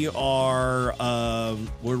we are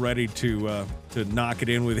we're ready to knock it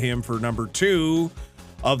in with him for number 2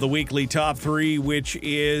 of the weekly top 3, which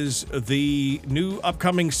is the new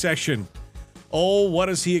upcoming session. Oh, what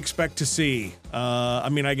does he expect to see?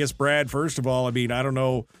 I guess, Brad, first of all, I don't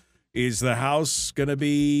know. Is the House going to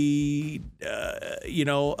be,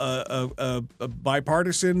 a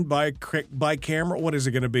bipartisan, camera? What is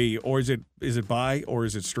it going to be? Or is it bi or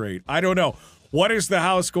is it straight? I don't know. What is the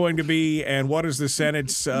House going to be, and what does the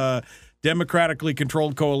Senate's democratically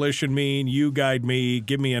controlled coalition mean? You guide me.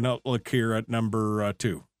 Give me an outlook here at number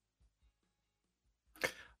 2.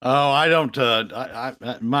 Oh, I don't.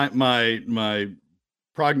 My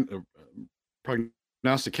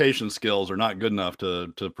prognostication skills are not good enough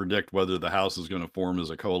to predict whether the House is going to form as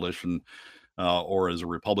a coalition or as a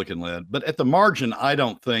Republican-led. But at the margin, I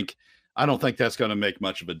don't think that's going to make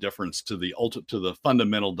much of a difference to the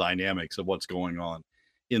fundamental dynamics of what's going on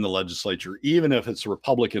in the legislature. Even if it's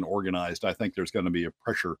Republican organized, I think there's going to be a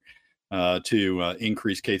pressure to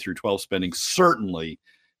increase K through 12 spending. Certainly,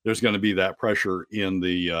 there's going to be that pressure in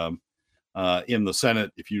the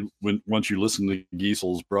Senate. Once you listen to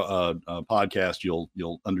Giesel's podcast,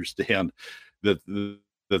 you'll understand that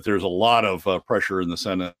there's a lot of pressure in the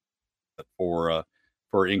Senate for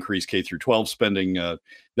increased K through 12 spending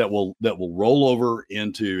that will roll over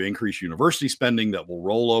into increased university spending, that will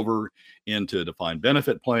roll over into a defined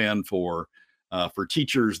benefit plan for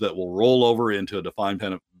teachers, that will roll over into a defined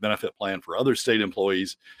benefit plan for other state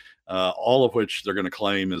employees. All of which they're going to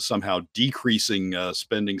claim is somehow decreasing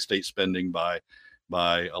state spending by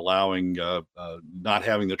allowing not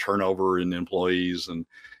having the turnover in employees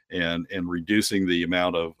and reducing the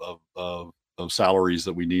amount of salaries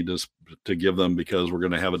that we need to give them, because we're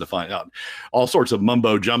going to have a defined all sorts of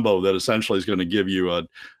mumbo jumbo that essentially is going to give you a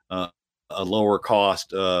lower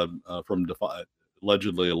cost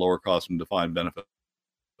allegedly a lower cost from defined benefit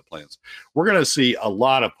plans. We're going to see a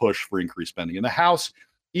lot of push for increased spending in the House.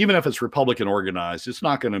 Even if it's Republican organized, it's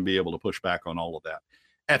not going to be able to push back on all of that.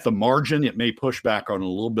 At the margin, it may push back on a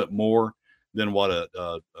little bit more than what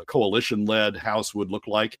a coalition-led House would look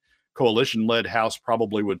like. Coalition-led House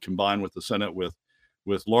probably would combine with the Senate with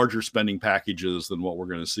larger spending packages than what we're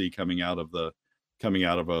going to see coming out of a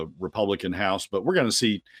Republican House. But we're going to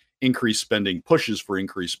see increased spending, pushes for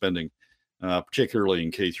increased spending, particularly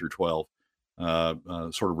in K through 12,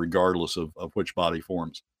 sort of regardless of which body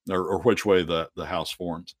forms. Or which way the House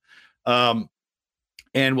forms. And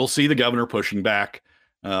we'll see the governor pushing back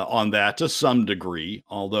on that to some degree,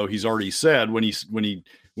 although he's already said when he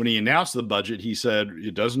announced the budget, he said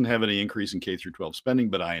it doesn't have any increase in K through 12 spending,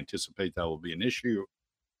 but I anticipate that will be an issue.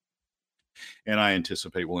 And I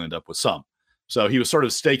anticipate we'll end up with some. So he was sort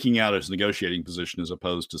of staking out his negotiating position as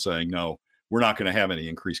opposed to saying, no, we're not going to have any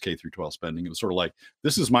increased K through 12 spending. It was sort of like,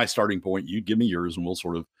 this is my starting point. You give me yours and we'll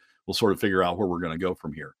sort of figure out where we're going to go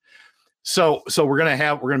from here. So we're going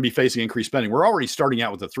to be facing increased spending. We're already starting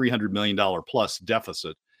out with a $300 million plus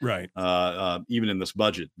deficit, right? Even in this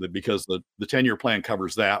budget, because the 10-year plan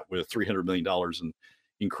covers that with $300 million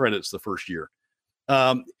in credits the first year.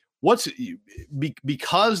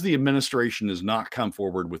 Because the administration has not come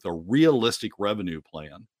forward with a realistic revenue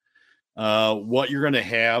plan, what you're going to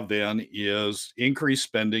have then is increased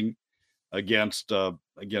spending against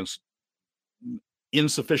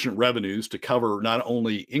insufficient revenues to cover not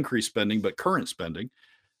only increased spending, but current spending,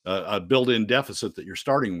 a built-in deficit that you're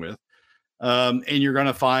starting with. And you're going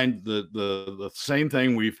to find the same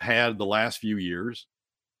thing we've had the last few years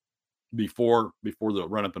before the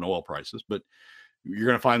run-up in oil prices. But you're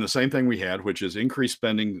going to find the same thing we had, which is increased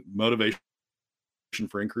spending, motivation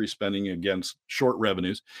for increased spending against short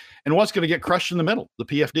revenues. And what's going to get crushed in the middle? The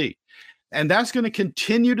PFD. And that's going to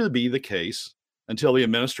continue to be the case until the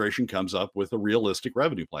administration comes up with a realistic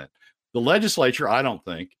revenue plan. The legislature, I don't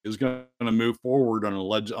think, is going to move forward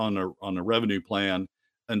on a revenue plan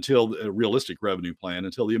until a realistic revenue plan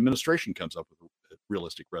until the administration comes up with a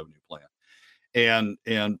realistic revenue plan.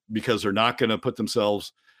 And because they're not going to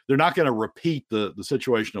they're not going to repeat the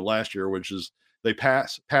situation of last year, which is they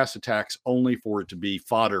pass a tax only for it to be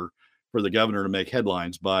fodder for the governor to make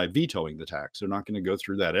headlines by vetoing the tax. They're not going to go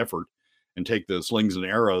through that effort and take the slings and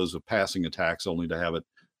arrows of passing a tax only to have it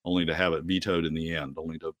vetoed in the end,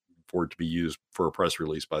 for it to be used for a press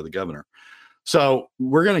release by the governor. So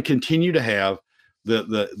we're going to continue to have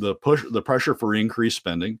the pressure for increased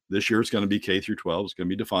spending. This year it's going to be K through 12. It's going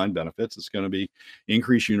to be defined benefits. It's going to be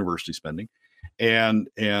increased university spending, and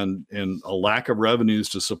a lack of revenues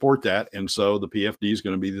to support that. And so the PFD is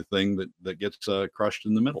going to be the thing that gets crushed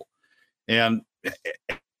in the middle. And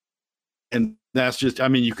that's just, I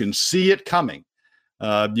mean, you can see it coming.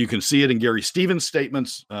 You can see it in Gary Stevens'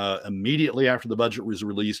 statements immediately after the budget was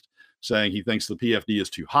released, saying he thinks the PFD is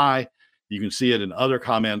too high. You can see it in other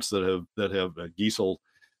comments that have Giesel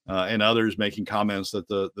and others making comments that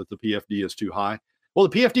the PFD is too high. Well,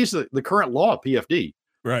 the PFD is the current law of PFD,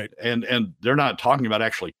 right? And they're not talking about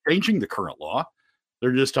actually changing the current law.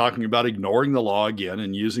 They're just talking about ignoring the law again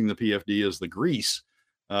and using the PFD as the grease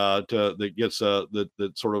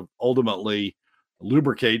that sort of ultimately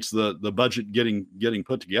lubricates the budget getting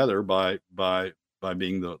put together by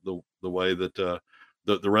being the way that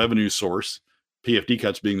the revenue source, PFD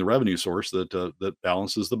cuts being the revenue source that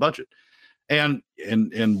balances the budget. And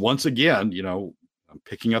once again, I'm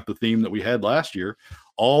picking up the theme that we had last year.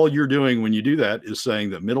 All you're doing when you do that is saying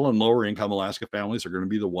that middle and lower income Alaska families are going to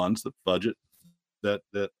be the ones that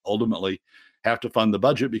ultimately have to fund the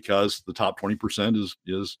budget, because the top 20%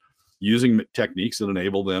 is using techniques that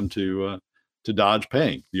enable them to dodge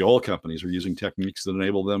paying. The oil companies are using techniques that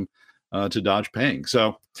enable them to dodge paying.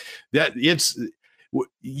 So that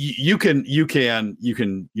you can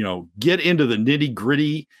get into the nitty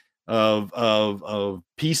gritty of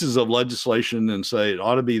pieces of legislation and say it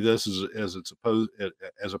ought to be this as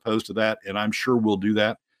opposed to that. And I'm sure we'll do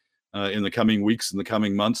that in the coming weeks and the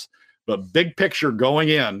coming months. But big picture going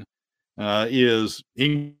in is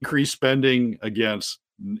increased spending against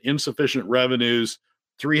insufficient revenues,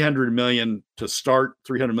 $300 million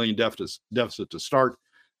deficit to start,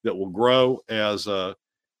 that will grow as the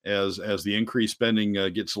increased spending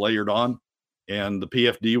gets layered on, and the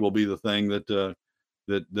PFD will be the thing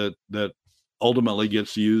that ultimately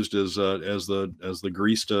gets used as the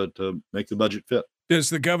grease to make the budget fit. Does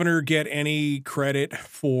the governor get any credit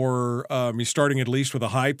for starting at least with a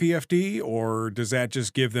high PFD, or does that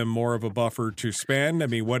just give them more of a buffer to spend? I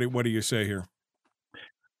mean, what do you say here?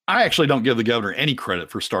 I actually don't give the governor any credit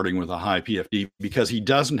for starting with a high PFD, because he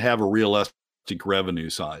doesn't have a realistic revenue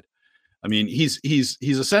side. I mean, he's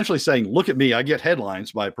essentially saying, look at me, I get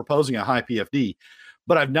headlines by proposing a high PFD,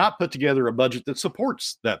 but I've not put together a budget that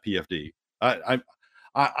supports that PFD.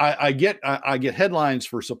 I get headlines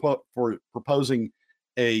for proposing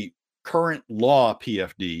a current law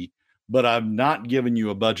PFD, but I've not given you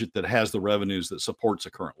a budget that has the revenues that supports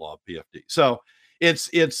a current law PFD. So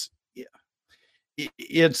it's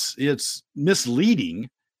misleading,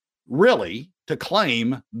 really, to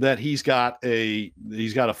claim that he's got a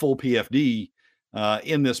full PFD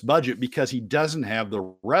in this budget, because he doesn't have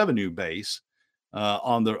the revenue base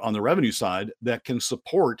on the revenue side that can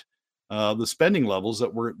support the spending levels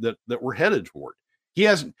that we're headed toward.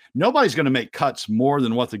 Nobody's going to make cuts more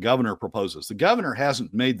than what the governor proposes. The governor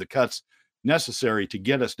hasn't made the cuts necessary to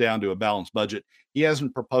get us down to a balanced budget. He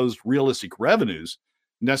hasn't proposed realistic revenues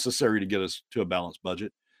necessary to get us to a balanced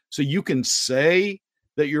budget. So you can say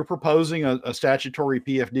that you're proposing a statutory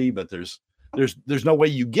PFD, but there's no way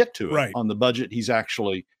you get to it on the budget he's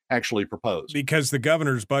actually proposed. Because the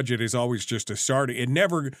governor's budget is always just a starting. It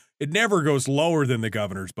never goes lower than the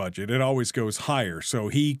governor's budget. It always goes higher. So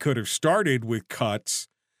he could have started with cuts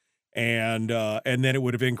and then it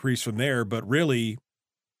would have increased from there. But really,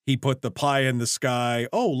 he put the pie in the sky.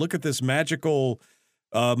 Oh, look at this magical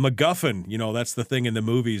MacGuffin. That's the thing in the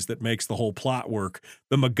movies that makes the whole plot work.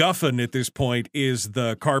 The MacGuffin at this point is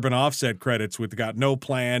the carbon offset credits, with got no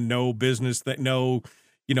plan, no business, no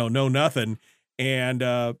nothing. And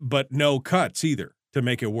but no cuts either to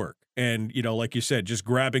make it work. And, like you said, just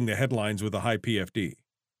grabbing the headlines with a high PFD.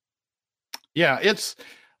 Yeah,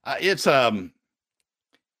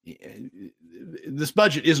 this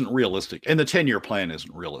budget isn't realistic, and the 10-year plan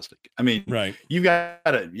isn't realistic. I mean, you got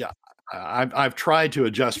to, I've tried to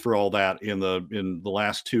adjust for all that in the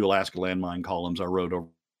last two Alaska Landmine columns I wrote over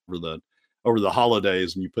over the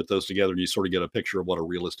holidays, and you put those together and you sort of get a picture of what a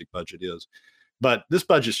realistic budget is. But this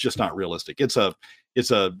budget's just not realistic. It's a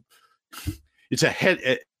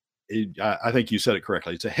head. I think you said it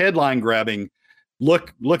correctly. It's a headline grabbing.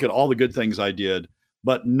 Look at all the good things I did,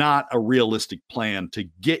 but not a realistic plan to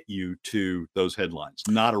get you to those headlines.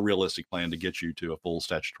 Not a realistic plan to get you to a full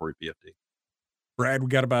statutory PFD. Brad, we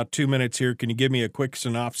got about 2 minutes here. Can you give me a quick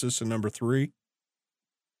synopsis of number 3?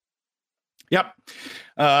 Yep.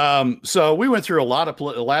 So we went through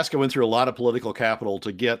Alaska went through a lot of political capital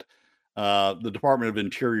to get the Department of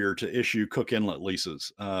Interior to issue Cook Inlet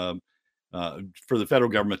leases for the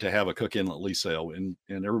federal government to have a Cook Inlet lease sale, and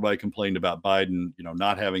everybody complained about Biden,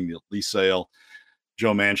 not having the lease sale.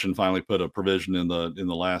 Joe Manchin finally put a provision in the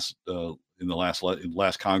last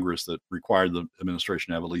Congress that required the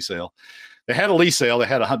administration to have a lease sale. They had a lease sale. They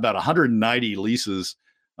had about 190 leases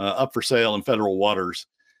up for sale in federal waters.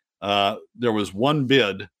 There was one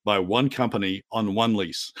bid by one company on one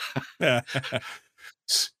lease.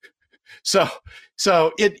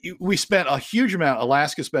 We spent a huge amount.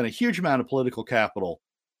 Alaska spent a huge amount of political capital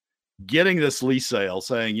getting this lease sale,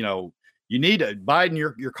 saying, you need to, Biden, you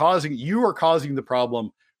are causing the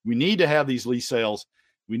problem. We need to have these lease sales.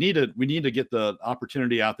 We need to get the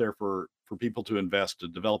opportunity out there for people to invest, to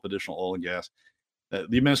develop additional oil and gas. The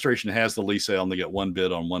administration has the lease sale, and they get one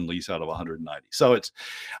bid on one lease out of 190. So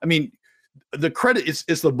the credit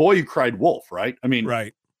it's the boy who cried wolf, right?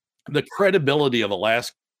 Right. The credibility of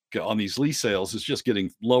Alaska on these lease sales is just getting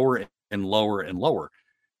lower and lower and lower.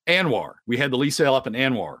 ANWR, we had the lease sale up in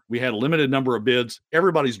ANWR. We had a limited number of bids.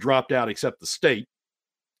 Everybody's dropped out except the state,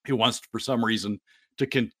 who wants to, for some reason, to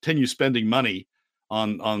continue spending money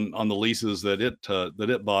on the leases that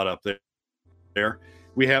it bought up there.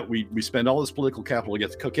 We spend all this political capital to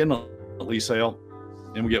get the Cook Inlet lease sale,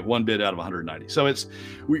 and we get one bid out of 190. So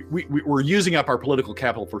we're using up our political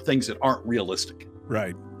capital for things that aren't realistic.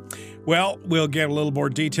 Right. Well, we'll get a little more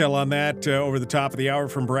detail on that over the top of the hour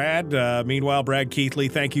from Brad. Meanwhile, Brad Keithley,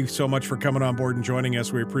 thank you so much for coming on board and joining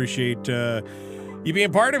us. We appreciate you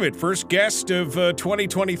being part of it. First guest of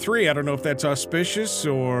 2023. I don't know if that's auspicious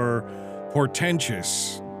or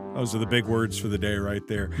portentous. Those are the big words for the day right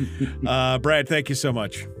there. Brad, thank you so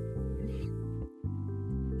much.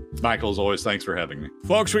 Michael, as always, thanks for having me.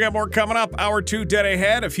 Folks, we got more coming up. Hour 2 dead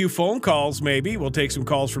ahead. A few phone calls, maybe. We'll take some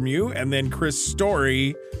calls from you. And then Chris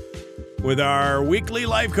Story with our weekly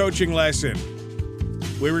life coaching lesson.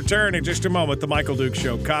 We return in just a moment. The Michael Duke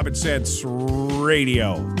Show, Common Sense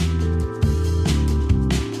Radio.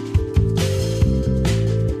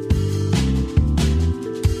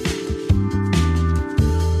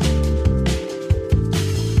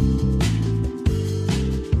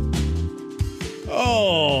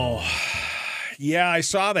 Yeah, I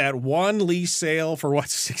saw that one lease sale for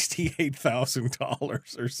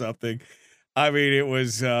 $68,000 or something. It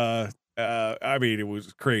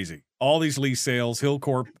was crazy. All these lease sales,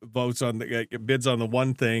 Hillcorp bids on the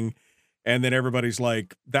one thing, and then everybody's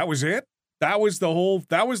like, "That was it? That was the whole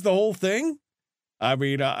thing?" I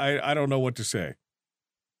don't know what to say.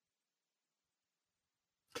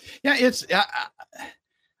 Yeah, it's.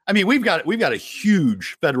 We've got a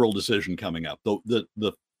huge federal decision coming up. The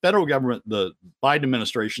federal government, the Biden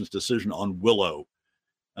administration's decision on Willow,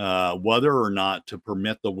 whether or not to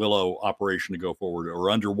permit the Willow operation to go forward, or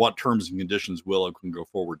under what terms and conditions Willow can go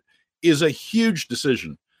forward, is a huge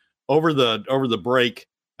decision. Over the break,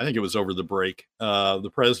 I think it was over the break,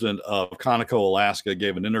 the president of Conoco, Alaska,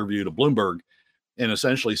 gave an interview to Bloomberg and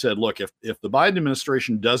essentially said, look, if the Biden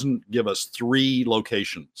administration doesn't give us 3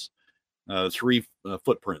 locations, 3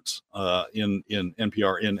 footprints in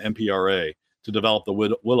NPRA to develop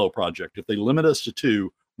the Willow project, if they limit us to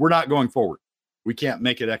 2, we're not going forward. We can't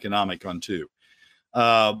make it economic on 2.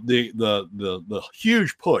 The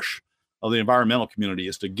huge push of the environmental community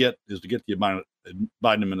is to get the Biden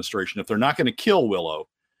administration, if they're not going to kill Willow,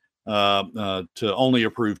 to only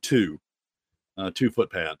approve 2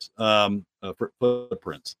 footpads,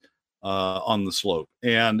 footprints on the slope,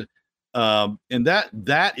 and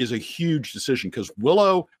that is a huge decision, because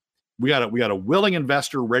Willow, we got a willing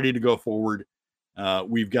investor ready to go forward.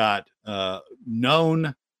 We've got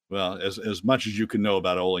known, well, as much as you can know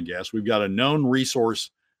about oil and gas, we've got a known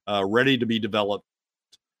resource ready to be developed.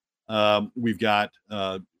 We've got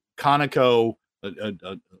Conoco,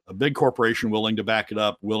 a big corporation willing to back it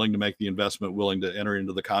up, willing to make the investment, willing to enter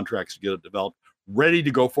into the contracts to get it developed, ready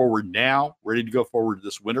to go forward now, ready to go forward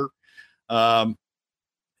this winter. And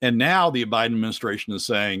now the Biden administration is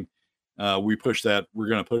saying, we're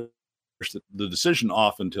going to push the decision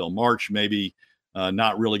off until March, maybe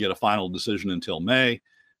not really get a final decision until May.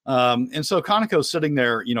 And so Conoco's sitting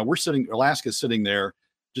there, Alaska's sitting there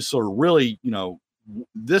just sort of really,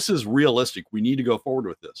 this is realistic. We need to go forward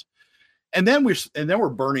with this. And then we're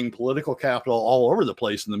burning political capital all over the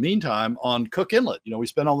place in the meantime on Cook Inlet. We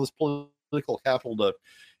spent all this political capital to,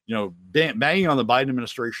 banging on the Biden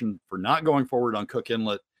administration for not going forward on Cook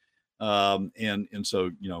Inlet. And so,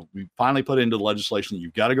 we finally put into the legislation that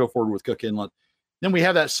you've got to go forward with Cook Inlet. Then we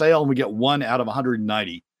have that sale and we get 1 out of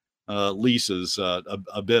 190 leases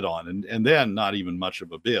a bid on, and then not even much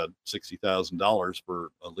of a bid, $60,000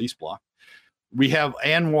 for a lease block. We have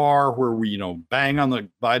ANWR where we, bang on the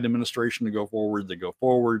Biden administration to go forward. They go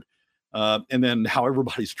forward. And then how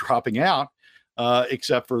everybody's dropping out,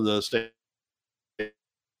 except for the state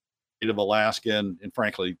of Alaska. And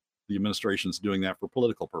frankly, the administration's doing that for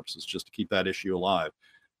political purposes, just to keep that issue alive,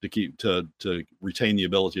 to retain the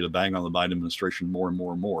ability to bang on the Biden administration more and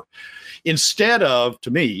more and more. Instead of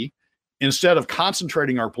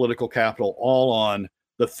concentrating our political capital all on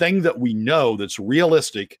the thing that we know that's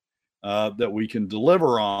realistic, that we can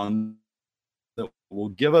deliver on, that will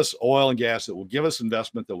give us oil and gas, that will give us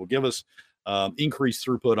investment, that will give us increased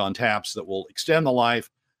throughput on taps, that will extend the life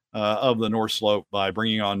of the North Slope by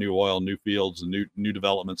bringing on new oil, new fields, and new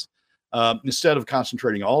developments. Instead of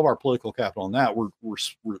concentrating all of our political capital on that,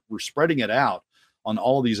 we're spreading it out on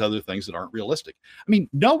all these other things that aren't realistic. I mean,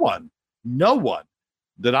 no one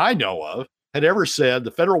that I know of had ever said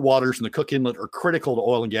the federal waters and the Cook Inlet are critical to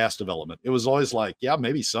oil and gas development. It was always like, yeah,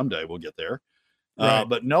 maybe someday we'll get there. Right.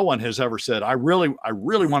 But no one has ever said, I really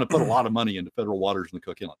want to put a lot of money into federal waters and the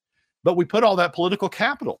Cook Inlet. But we put all that political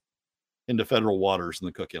capital into federal waters and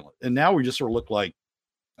the Cook Inlet. And now we just sort of look like,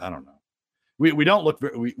 I don't know. We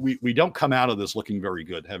don't come out of this looking very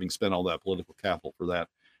good, having spent all that political capital for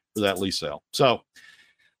that lease sale. So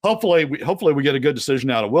hopefully we get a good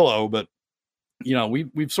decision out of Willow, but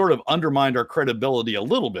we've sort of undermined our credibility a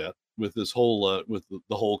little bit with this whole with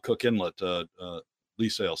the whole Cook Inlet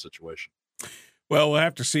lease sale situation. Well, we'll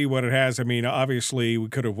have to see what it has. I mean, obviously, we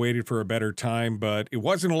could have waited for a better time, but it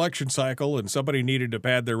was an election cycle, and somebody needed to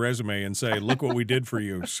pad their resume and say, "Look what we did for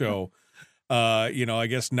you." So, I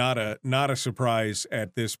guess not a surprise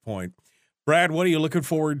at this point. Brad, what are you looking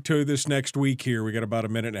forward to this next week here? We got about a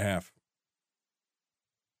minute and a half.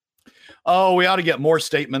 Oh, we ought to get more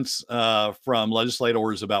statements from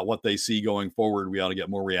legislators about what they see going forward. We ought to get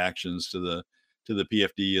more reactions to the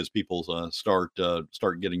PFD as people start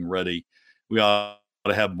getting ready. We ought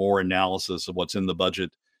to have more analysis of what's in the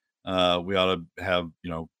budget. We ought to have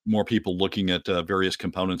more people looking at various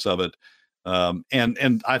components of it.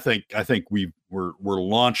 And I think we're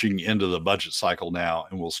launching into the budget cycle now,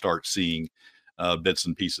 and we'll start seeing bits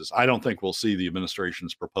and pieces. I don't think we'll see the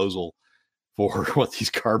administration's proposal for what these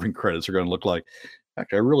carbon credits are going to look like. In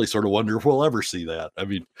fact, I really sort of wonder if we'll ever see that. I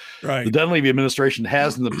mean, right. The Dunleavy administration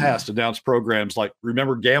has in the past announced programs like,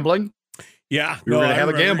 remember gambling? Yeah. We were going to have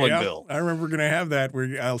a gambling bill. I remember we're going to have that.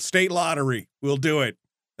 We're state lottery. We'll do it.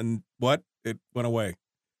 And what? It went away.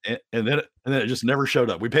 And then it just never showed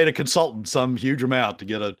up. We paid a consultant some huge amount to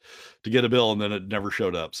get a bill, and then it never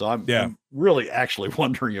showed up. So I'm really actually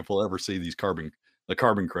wondering if we'll ever see the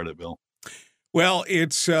carbon credit bill. Well,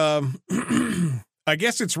 it's I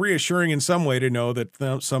guess it's reassuring in some way to know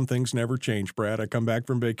that some things never change, Brad. I come back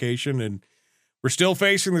from vacation and we're still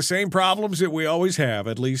facing the same problems that we always have.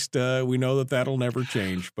 At least we know that that'll never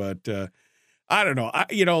change. But I don't know.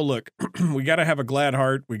 Look, we got to have a glad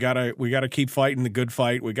heart. We got to keep fighting the good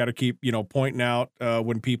fight. We got to keep pointing out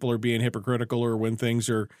when people are being hypocritical or when things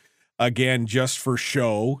are again just for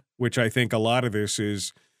show, which I think a lot of this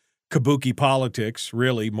is kabuki politics,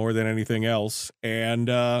 really, more than anything else. And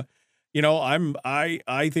I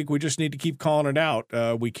think we just need to keep calling it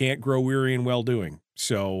out. We can't grow weary in well doing.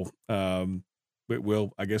 So I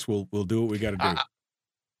guess we'll do what we got to do.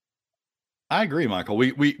 I agree, Michael.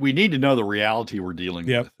 We need to know the reality we're dealing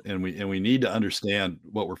with, and we need to understand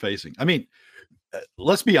what we're facing. I mean,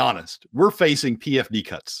 let's be honest. We're facing PFD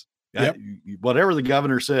cuts. Yep. Whatever the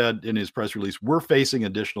governor said in his press release, we're facing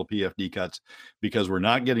additional PFD cuts because we're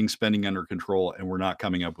not getting spending under control and we're not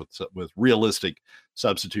coming up with realistic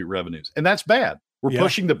substitute revenues. And that's bad. We're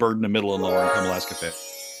pushing the burden to middle and lower income Alaska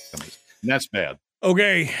families. And that's bad.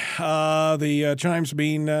 Okay. The chimes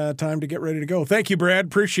mean time to get ready to go. Thank you, Brad.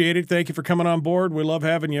 Appreciate it. Thank you for coming on board. We love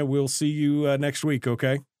having you. We'll see you next week.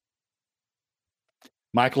 Okay.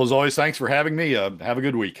 Michael, as always, thanks for having me. Have a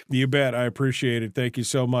good week. You bet. I appreciate it. Thank you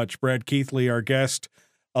so much. Brad Keithley, our guest,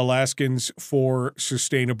 Alaskans for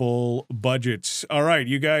Sustainable Budgets. All right,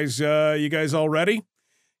 you guys all ready?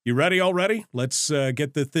 You ready already? Let's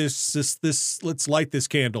get let's light this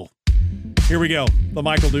candle. Here we go. The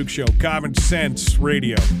Michael Duke Show, Common Sense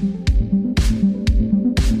Radio.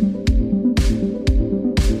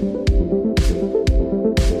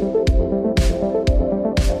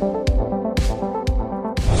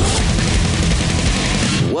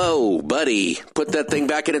 Hey, put that thing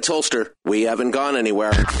back in its holster. We haven't gone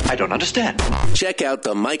anywhere. I don't understand. Check out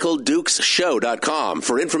the MichaelDukesShow.com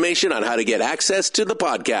for information on how to get access to the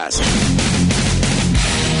podcast.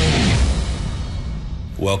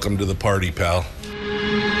 Welcome to the party, pal.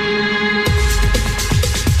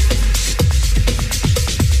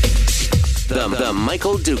 The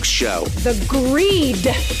Michael Dukes Show. The greed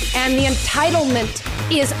and the entitlement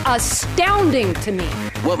is astounding to me.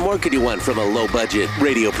 What more could you want from a low-budget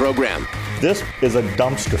radio program? This is a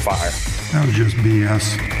dumpster fire. That was just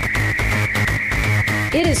BS.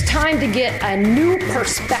 It is time to get a new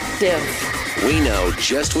perspective. We know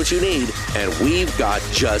just what you need, and we've got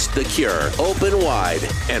just the cure. Open wide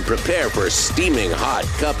and prepare for a steaming hot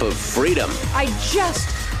cup of freedom. I just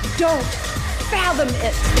don't fathom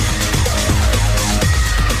it.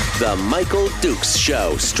 The Michael Dukes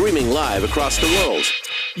Show, streaming live across the world.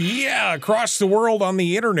 Yeah, across the world on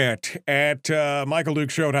the internet at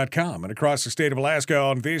MichaelDukesShow.com and across the state of Alaska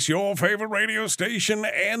on this, your favorite radio station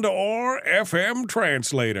and or FM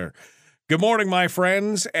translator. Good morning, my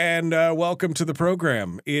friends, and welcome to the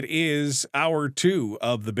program. It is hour 2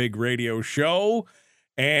 of the big radio show,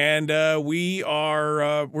 and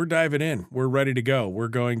we're diving in. We're ready to go. We're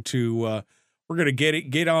going to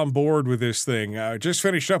get on board with this thing. Just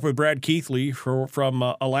finished up with Brad Keithley from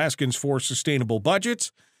Alaskans for Sustainable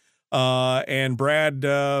Budgets. And Brad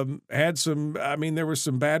had some, there was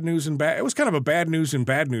some bad news it was kind of a bad news and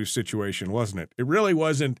bad news situation, wasn't it? It really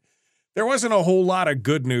wasn't. There wasn't a whole lot of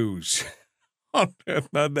good news on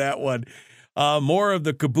that one. More of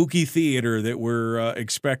the kabuki theater that we're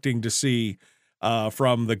expecting to see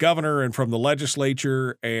from the governor and from the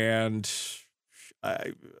legislature, and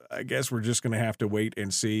I guess we're just going to have to wait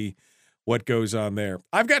and see what goes on there.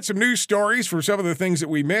 I've got some news stories for some of the things that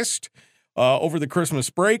we missed over the Christmas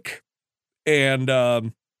break and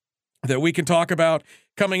that we can talk about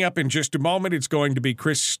coming up in just a moment. It's going to be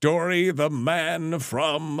Chris Story, the man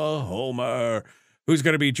from Homer, who's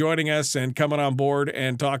going to be joining us and coming on board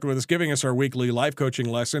and talking with us, giving us our weekly life coaching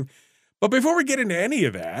lesson. But before we get into any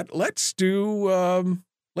of that, let's do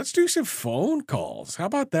some phone calls. How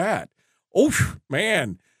about that? Oh,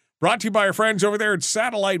 man. Brought to you by our friends over there at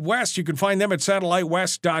Satellite West. You can find them at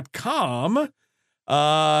satellitewest.com.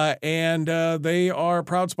 And they are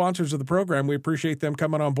proud sponsors of the program. We appreciate them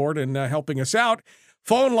coming on board and helping us out.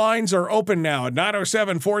 Phone lines are open now at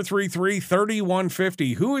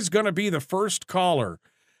 907-433-3150. Who is going to be the first caller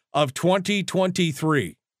of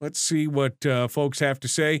 2023? Let's see what folks have to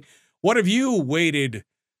say. What have you waited,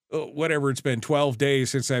 whatever it's been, 12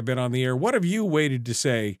 days since I've been on the air, what have you waited to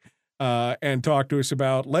say and talk to us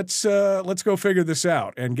about? Let's go figure this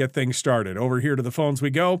out and get things started. Over here to the phones we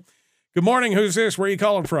go. Good morning. Who's this? Where are you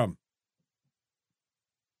calling from?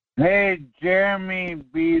 Hey, Jeremy,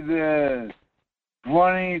 be the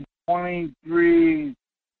 2023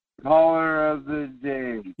 caller of the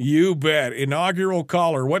day. You bet. Inaugural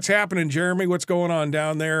caller. What's happening, Jeremy? What's going on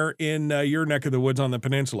down there in your neck of the woods on the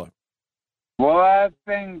peninsula? Well, I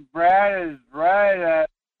think Brad is right.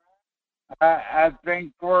 I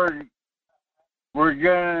think we're going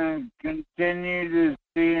to continue to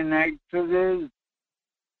see an exodus.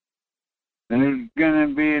 There's going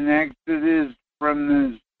to be an exodus from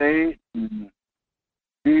the state, and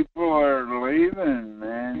people are leaving,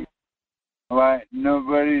 man, like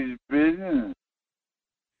nobody's business.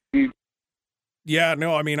 Yeah,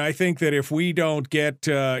 no, I think that if we don't get,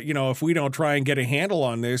 if we don't try and get a handle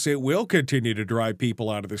on this, it will continue to drive people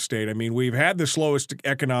out of the state. We've had the slowest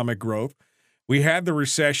economic growth. We had the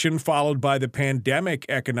recession followed by the pandemic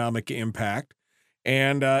economic impact.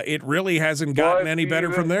 And it really hasn't gotten any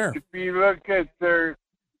better from there. If you look at their,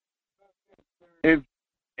 if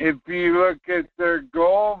you look at their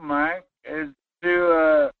goal, Mike, is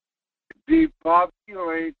to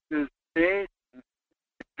depopulate the state,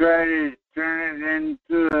 try to turn it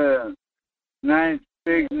into a nice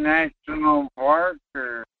big national park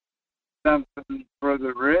or something for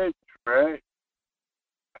the rich, right?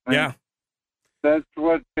 Yeah, that's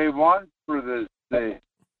what they want for the state.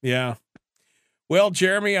 Yeah. Well,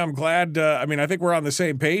 Jeremy, I'm glad. I think we're on the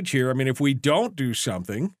same page here. If we don't do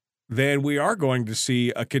something, then we are going to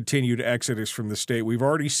see a continued exodus from the state. We've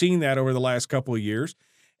already seen that over the last couple of years.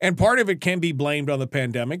 And part of it can be blamed on the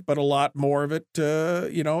pandemic, but a lot more of it,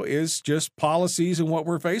 is just policies and what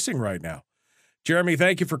we're facing right now. Jeremy,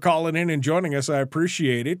 thank you for calling in and joining us. I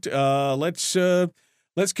appreciate it. Let's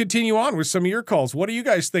continue on with some of your calls. What are you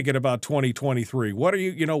guys thinking about 2023? What are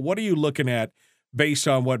you looking at based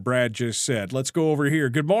on what Brad just said? Let's go over here.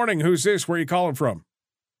 Good morning. Who's this? Where are you calling from?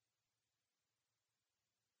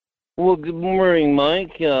 Well, good morning,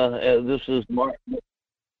 Mike. This is Mark.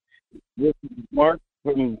 This is Mark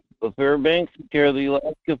from of Fairbanks, care of the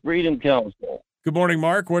Alaska Freedom Council. Good morning,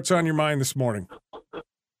 Mark. What's on your mind this morning?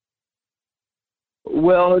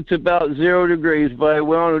 Well, it's about 0 degrees, but I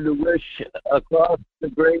wanted to wish across the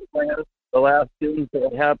great land Alaskans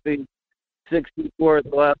a happy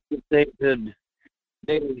 64th Alaska Statehood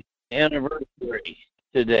Day anniversary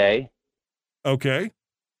today. Okay.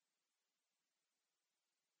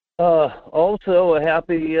 Also, a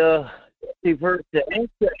happy 51st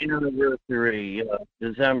Anchor anniversary,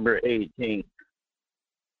 December 18th.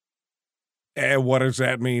 And what does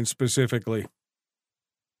that mean specifically?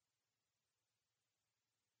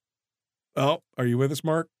 Oh, are you with us,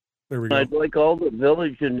 Mark? There we go. I'd like all the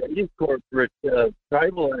village and native corporate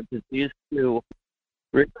tribal entities to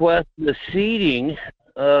request the seeding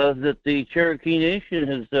that the Cherokee Nation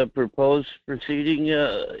has proposed for seeding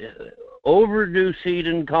overdue seat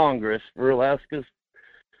in Congress for Alaska's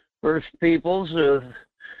First Peoples, the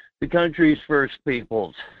country's First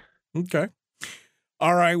Peoples. Okay.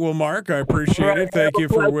 All right. Well, Mark, I appreciate it. Thank you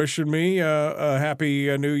for wishing me a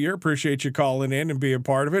happy new year. Appreciate you calling in and being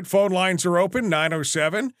part of it. Phone lines are open,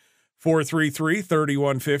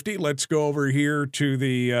 907-433-3150. Let's go over here to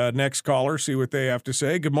the next caller, see what they have to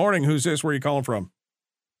say. Good morning. Who's this? Where are you calling from?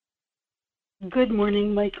 Good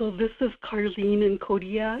morning, Michael. This is Carlene in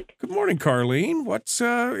Kodiak. Good morning, Carlene.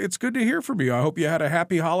 It's good to hear from you. I hope you had a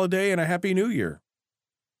happy holiday and a happy new year.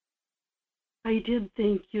 I did,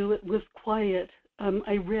 thank you. It was quiet.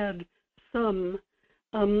 I read some.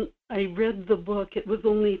 I read the book. It was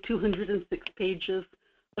only 206 pages,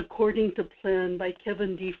 According to Plan by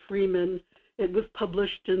Kevin D. Freeman. It was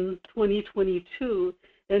published in 2022,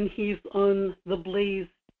 and he's on the Blaze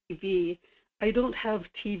TV. I don't have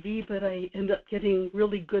TV, but I end up getting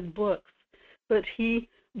really good books. But he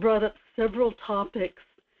brought up several topics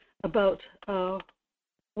about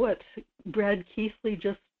what Brad Keithley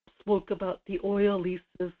just spoke about, the oil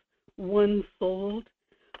leases, one sold.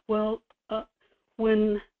 Well,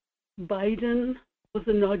 when Biden was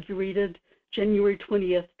inaugurated January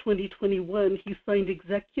 20th, 2021, he signed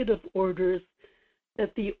executive orders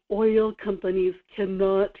that the oil companies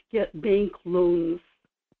cannot get bank loans.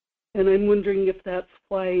 And I'm wondering if that's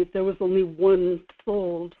why there was only one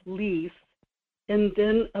sold lease. And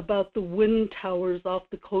then about the wind towers off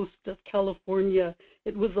the coast of California,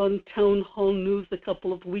 it was on Town Hall News a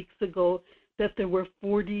couple of weeks ago that there were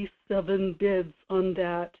 47 bids on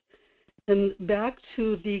that. And back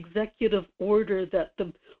to the executive order that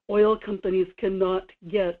the oil companies cannot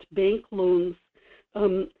get bank loans,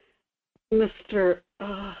 Mr.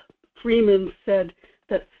 Freeman said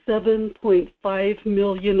that 7.5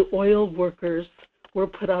 million oil workers were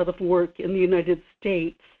put out of work in the United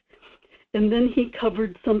States. And then he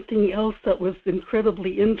covered something else that was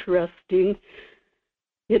incredibly interesting.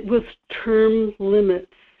 It was term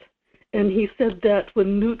limits. And he said that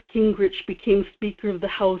when Newt Gingrich became Speaker of the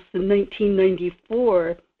House in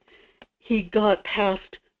 1994, he got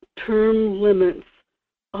past term limits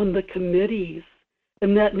on the committees.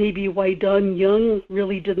 And that may be why Don Young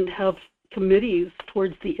really didn't have committees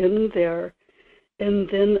towards the end there. And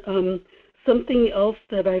then something else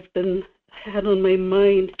that I've had on my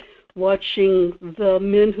mind watching The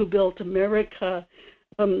Men Who Built America,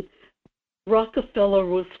 Rockefeller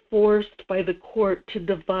was forced by the court to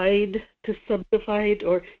subdivide,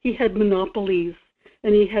 or he had monopolies,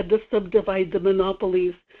 and he had to subdivide the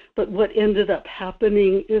monopolies. But what ended up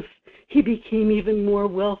happening is he became even more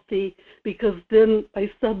wealthy, because then by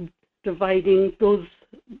subdividing, those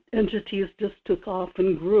entities just took off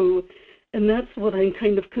and grew. And that's what I'm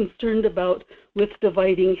kind of concerned about with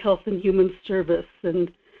dividing Health and Human Service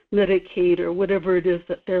and Medicaid or whatever it is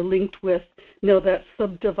that they're linked with. Now that's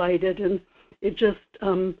subdivided, and it just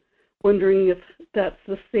wondering if that's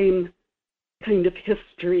the same kind of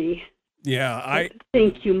history. Yeah,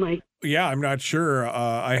 thank you, Mike. Yeah, I'm not sure.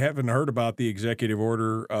 I haven't heard about the executive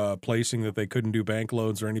order placing that they couldn't do bank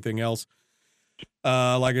loans or anything else.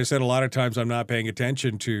 Like I said, a lot of times I'm not paying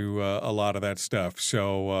attention to a lot of that stuff.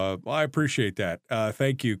 So I appreciate that.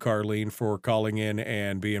 Thank you, Carlene, for calling in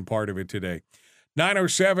and being part of it today.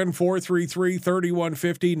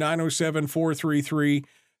 907-433-3150,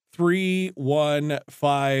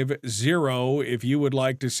 907-433-3150. If you would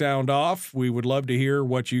like to sound off, we would love to hear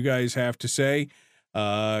what you guys have to say.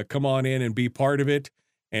 Come on in and be part of it,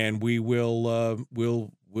 and we will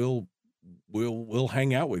we'll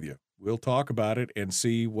hang out with you. We'll talk about it and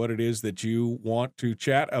see what it is that you want to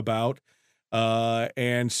chat about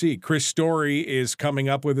and see. Chris Story is coming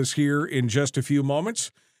up with us here in just a few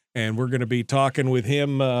moments, and we're going to be talking with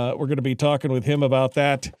him. About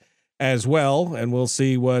that as well, and we'll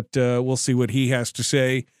see what he has to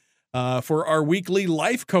say for our weekly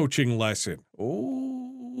life coaching lesson.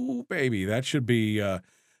 Oh, Oh, baby, that should be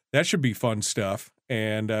fun stuff.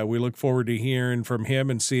 And we look forward to hearing from him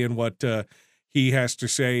and seeing what he has to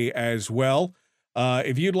say as well.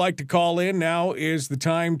 If you'd like to call in, now is the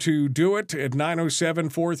time to do it at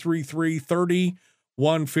 907-433-3150.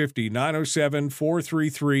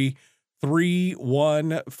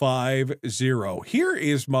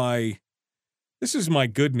 907-433-3150. This is my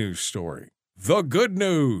good news story. The good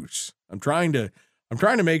news. I'm trying to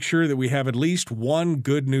make sure that we have at least one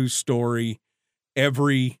good news story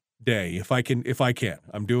every day. If I can.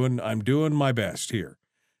 I'm doing my best here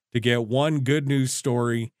to get one good news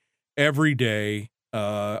story every day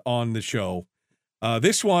on the show.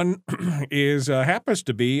 This one happens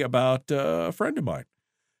to be about a friend of mine.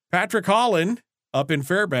 Patrick Holland up in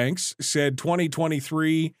Fairbanks said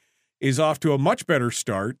 2023 is off to a much better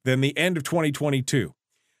start than the end of 2022.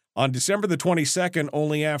 On December the 22nd,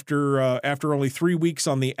 only after only 3 weeks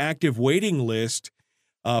on the active waiting list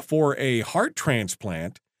for a heart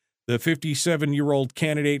transplant, the 57-year-old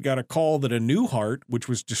candidate got a call that a new heart, which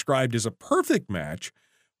was described as a perfect match,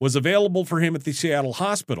 was available for him at the Seattle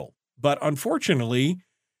hospital. But unfortunately,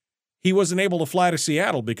 he wasn't able to fly to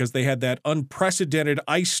Seattle because they had that unprecedented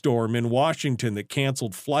ice storm in Washington that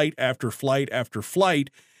canceled flight after flight after flight,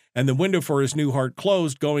 and the window for his new heart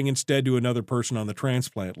closed, going instead to another person on the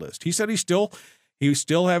transplant list. He said he still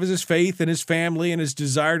has his faith in his family and his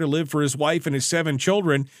desire to live for his wife and his 7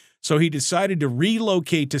 children, so he decided to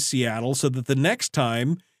relocate to Seattle so that the next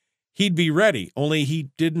time he'd be ready, only he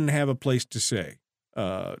didn't have a place to stay,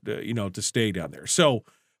 to stay down there. So,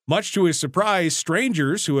 much to his surprise,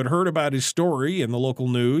 strangers who had heard about his story in the local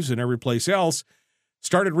news and every place else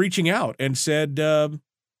started reaching out and said,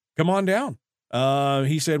 come on down.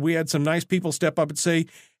 He said, we had some nice people step up and say,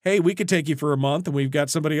 hey, we could take you for a month. And we've got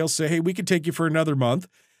somebody else say, hey, we could take you for another month.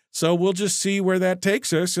 So we'll just see where that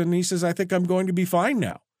takes us. And he says, I think I'm going to be fine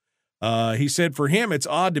now. He said for him, it's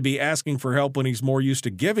odd to be asking for help when he's more used to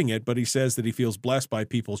giving it, but he says that he feels blessed by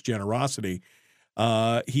people's generosity.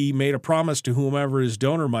 He made a promise to whomever his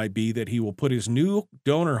donor might be that he will put his new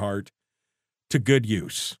donor heart to good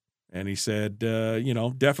use. And he said,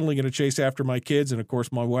 definitely going to chase after my kids and, of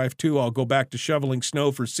course, my wife, too. I'll go back to shoveling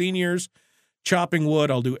snow for seniors, chopping wood.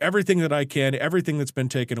 I'll do everything that I can, everything that's been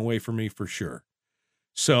taken away from me for sure.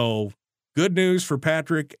 So good news for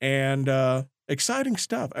Patrick and exciting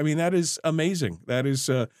stuff. I mean, that is amazing. That is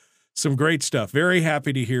some great stuff. Very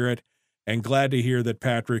happy to hear it and glad to hear that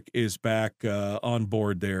Patrick is back on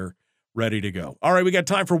board there, ready to go. All right, we got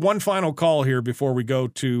time for one final call here before we go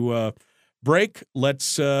to break.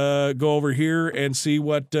 Let's go over here and see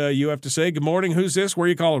what you have to say. Good morning. Who's this? Where are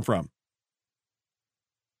you calling from?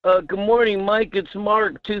 Good morning, Mike. It's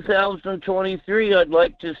Mark, 2023. I'd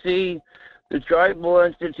like to see the tribal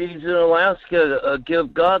entities in Alaska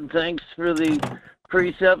give God thanks for the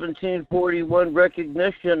pre-1741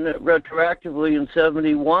 recognition retroactively in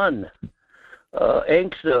 71.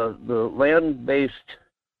 ANCSA, the land-based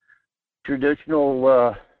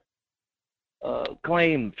traditional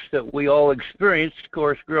claims that we all experienced, of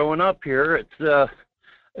course, growing up here. It's a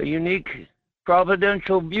unique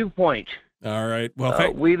providential viewpoint. All right.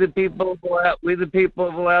 Well, we the people of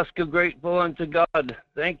Alaska, grateful unto God.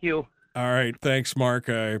 Thank you. All right. Thanks, Mark.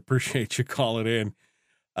 I appreciate you calling in.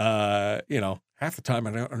 Half the time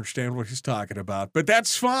I don't understand what he's talking about, but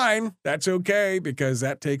that's fine. That's okay, because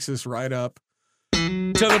that takes us right up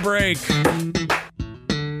to the break.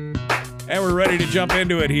 And we're ready to jump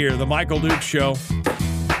into it here. The Michael Duke Show.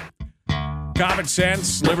 Common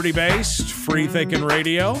sense, liberty-based, free-thinking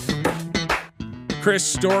radio. Chris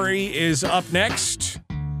Story is up next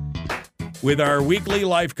with our weekly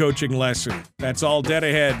life coaching lesson. That's all dead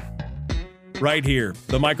ahead right here.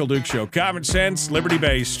 The Michael Duke Show. Common sense,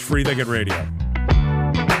 liberty-based, free-thinking radio.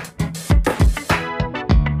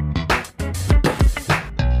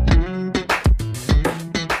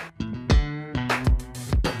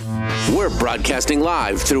 We're broadcasting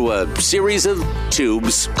live through a series of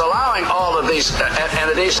tubes. Allowing all of these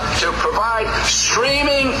entities to provide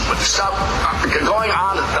streaming stuff going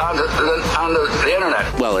on the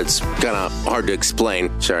internet. Well, it's kind of hard to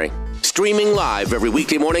explain. Sorry. Streaming live every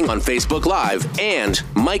weekday morning on Facebook Live and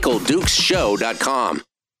MichaelDukesShow.com.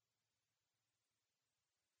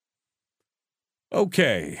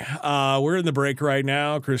 Okay, we're in the break right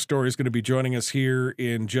now. Chris Story is going to be joining us here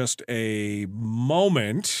in just a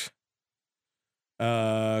moment.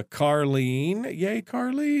 Carlene, yay,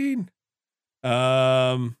 Carlene.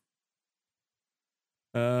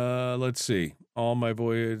 Let's see. All my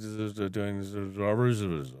voyages doing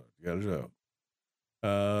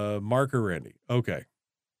Mark or Randy. Okay.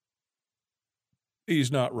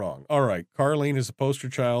 He's not wrong. All right. Carlene is a poster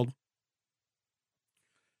child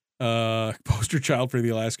Poster child for the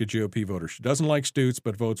Alaska GOP voter. She doesn't like Stutes,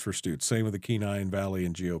 but votes for Stutes. Same with the Kenai Valley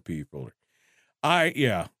and GOP voter. I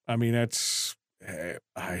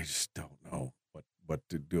just don't know what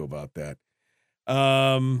to do about that.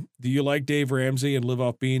 Do you like Dave Ramsey and live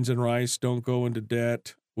off beans and rice? Don't go into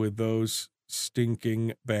debt with those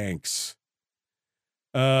stinking banks.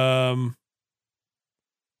 Mark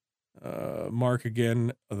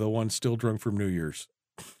again, the one still drunk from New Year's.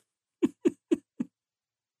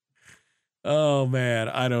 Oh man,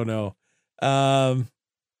 I don't know. Yeah,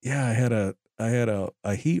 I had a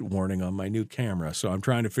heat warning on my new camera, so I'm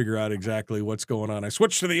trying to figure out exactly what's going on. I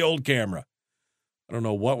switched to the old camera. I don't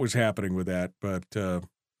know what was happening with that, but it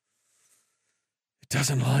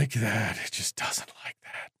doesn't like that. It just doesn't like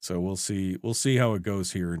that. So we'll see. We'll see how it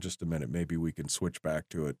goes here in just a minute. Maybe we can switch back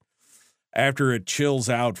to it after it chills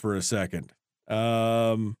out for a second.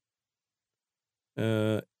 Amy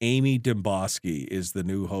Demboski is the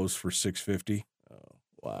new host for 650. Oh,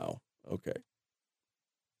 wow. Okay.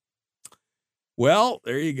 Well,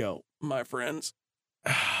 there you go, my friends.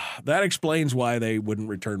 That explains why they wouldn't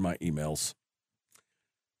return my emails.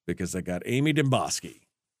 Because I got Amy Demboski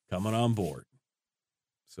coming on board.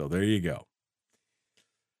 So there you go.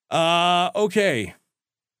 Okay.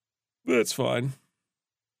 That's fine.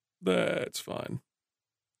 That's fine.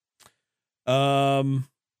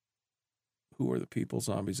 Who are the people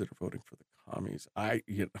zombies that are voting for the commies?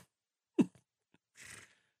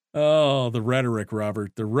 Oh, the rhetoric,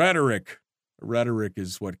 Robert. The rhetoric. The rhetoric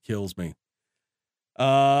is what kills me.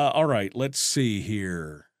 All right, let's see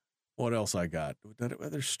here. What else I got?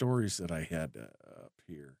 Other stories that I had up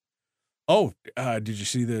here. Oh, did you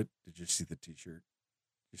see the t-shirt? Did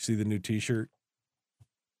you see the new t-shirt?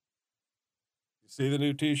 You see the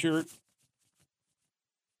new t-shirt?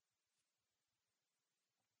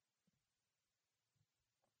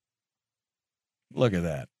 Look at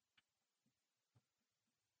that.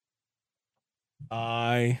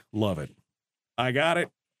 I love it. I got it.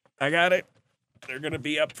 They're going to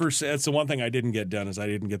be up for sale. That's the one thing I didn't get done is I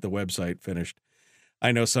didn't get the website finished.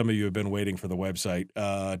 I know some of you have been waiting for the website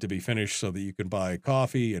to be finished so that you can buy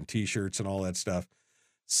coffee and T-shirts and all that stuff.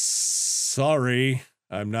 Sorry,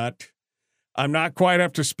 I'm not quite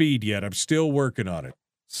up to speed yet. I'm still working on it.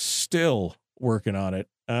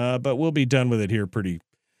 But we'll be done with it here pretty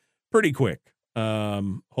quick.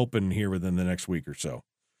 Hoping here within the next week or so.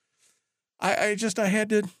 I had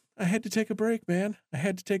to take a break, man. I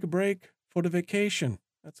had to take a break for the vacation.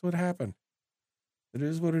 That's what happened. It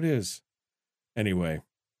is what it is. Anyway,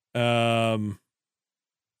 nothing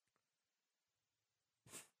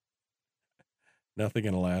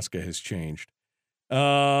in Alaska has changed.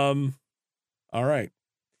 All right.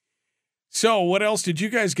 So what else did you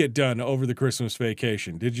guys get done over the Christmas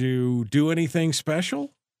vacation? Did you do anything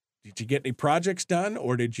special? Did you get any projects done,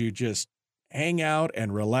 or did you just hang out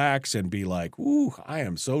and relax and be like, ooh, I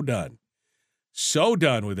am so done. So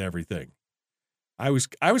done with everything. I was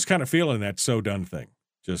kind of feeling that so done thing,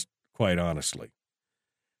 just quite honestly.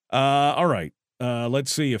 All right.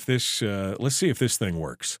 Let's see if this thing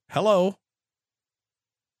works. Hello.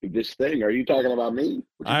 This thing? Are you talking about me?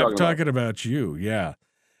 I'm talking about you. Yeah.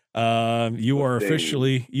 You are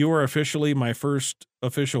officially my first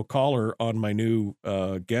official caller on my new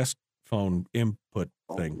guest phone input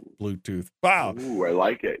thing, Bluetooth. Wow. Ooh, I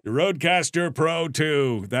like it. The Rodecaster Pro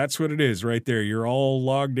 2. That's what it is right there. You're all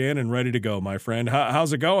logged in and ready to go, my friend.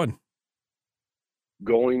 How's it going?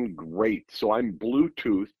 Going great. So I'm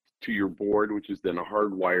Bluetooth to your board, which is then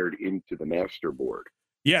hardwired into the master board.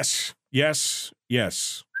 Yes, and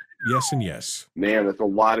yes. Man, that's a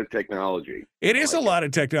lot of technology. It is a lot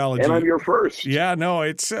of technology. And I'm your first. Yeah, no,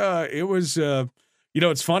 it was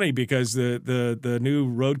it's funny because the new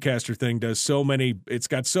Rodecaster thing does so many, it's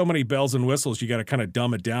got so many bells and whistles, you got to kind of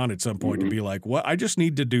dumb it down at some point to be like, what? I just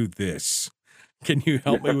need to do this. Can you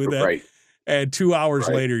help me with that? Right. And 2 hours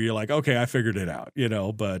later, you're like, okay, I figured it out,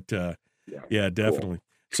 but yeah, definitely. Cool.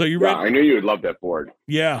 So you ready? I knew you would love that board.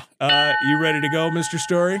 Yeah. You ready to go, Mr.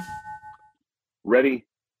 Story? Ready.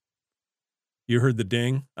 You heard the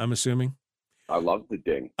ding, I'm assuming? I love the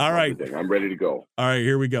ding. All right. I'm ready to go. All right,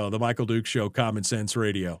 here we go. The Michael Dukes Show, Common Sense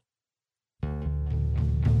Radio.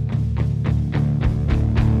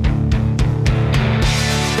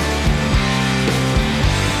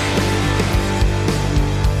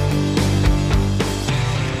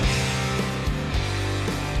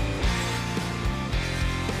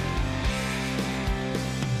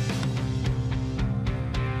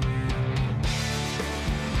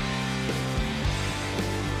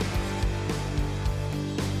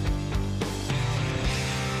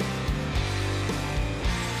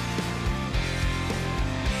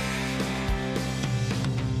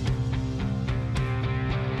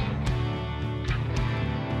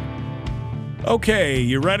 Okay,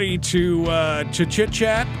 you ready to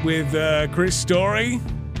chit-chat with Chris Story?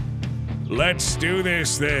 Let's do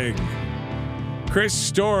this thing. Chris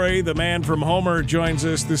Story, the man from Homer, joins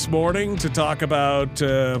us this morning to talk about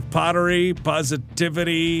pottery,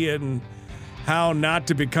 positivity, and how not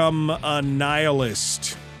to become a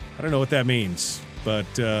nihilist. I don't know what that means, but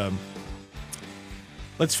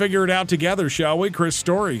let's figure it out together, shall we? Chris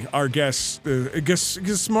Story, our guest.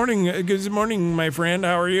 Good morning, my friend.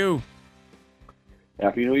 How are you?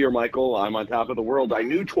 Happy New Year, Michael. I'm on top of the world. I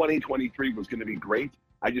knew 2023 was going to be great.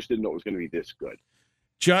 I just didn't know it was going to be this good.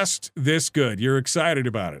 Just this good. You're excited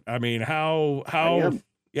about it. I mean, how? I am.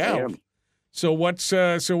 Yeah. I am. So what's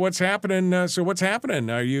happening?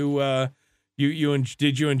 Are you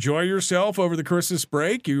did you enjoy yourself over the Christmas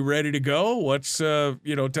break? You ready to go? What's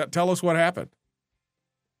tell us what happened.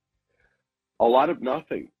 A lot of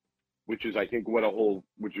nothing, which is I think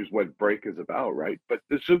which is what break is about, right? But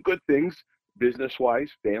there's some good things.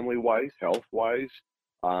 Business-wise, family-wise, health-wise.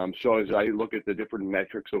 So as I look at the different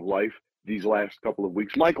metrics of life these last couple of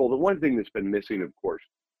weeks, Michael, the one thing that's been missing, of course,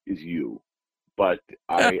 is you. But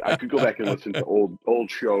I could go back and listen to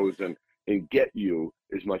old shows and get you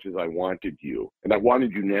as much as I wanted you. And I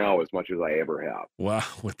wanted you now as much as I ever have. Wow,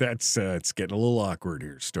 well, that's it's getting a little awkward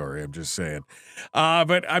here, Story. I'm just saying.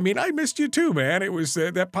 But, I mean, I missed you too, man. It was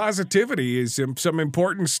that positivity is some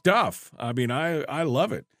important stuff. I mean, I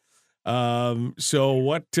love it. Ed,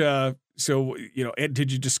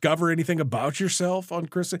 did you discover anything about yourself on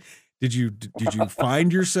Christmas? Did you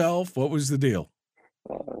find yourself? What was the deal?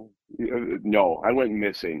 No, I went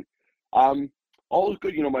missing. All is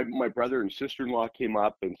good. You know, my brother and sister-in-law came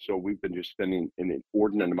up, and so we've been just spending an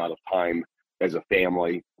inordinate amount of time as a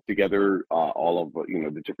family together, all of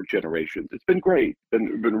the different generations. It's been great.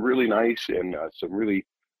 Been really nice, and some really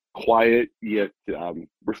quiet yet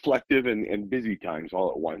reflective and busy times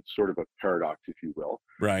all at once, sort of a paradox, if you will.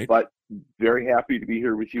 Right. But very happy to be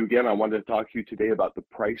here with you again. I wanted to talk to you today about the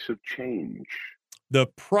price of change. The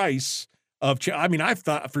price of change. I mean, I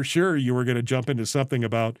thought for sure you were going to jump into something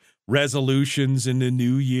about resolutions in the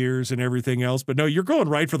New Year's and everything else, but no, you're going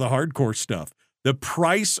right for the hardcore stuff. The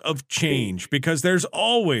price of change, because there's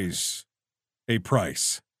always a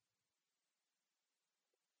price.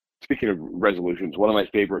 Speaking of resolutions, one of my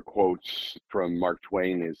favorite quotes from Mark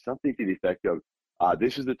Twain is something to the effect of,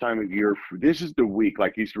 this is the time of year, this is the week,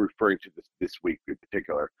 like he's referring to this week in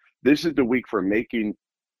particular, this is the week for making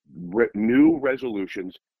new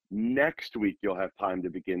resolutions. Next week, you'll have time to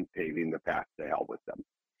begin paving the path to hell with them.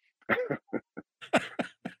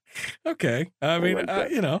 Okay. I mean,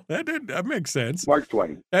 that makes sense. Mark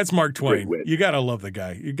Twain. That's Mark Twain. You got to love the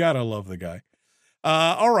guy.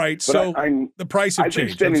 All right, but so the price of change. I've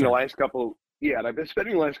been spending the last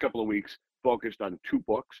couple of weeks focused on two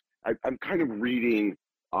books. I'm kind of reading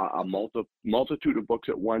a multitude of books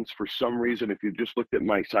at once. For some reason, if you just looked at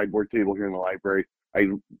my sideboard table here in the library, I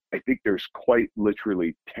think there's quite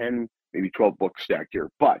literally 10, maybe 12 books stacked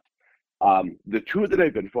here. But the two that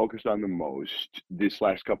I've been focused on the most this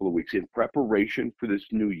last couple of weeks in preparation for this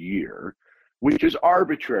new year, which is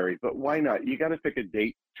arbitrary, but why not? You got to pick a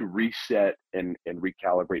date to reset and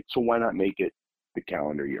recalibrate. So why not make it the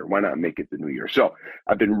calendar year? Why not make it the new year? So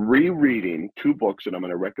I've been rereading two books, and I'm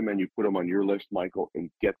going to recommend you put them on your list, Michael,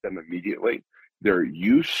 and get them immediately. They're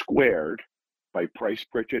U Squared by Price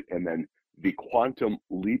Pritchett, and then The Quantum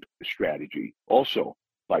Leap Strategy, also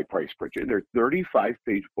by Price Pritchett. They're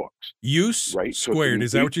 35-page books. Use right? squared.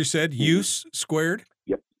 Is that what you said? Mm-hmm. Use squared?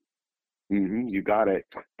 Yep. Mm-hmm. You got it.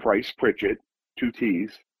 Price Pritchett, 2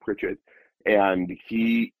 T's, Pritchett. And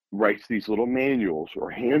he writes these little manuals or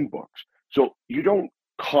handbooks. So you don't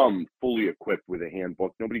come fully equipped with a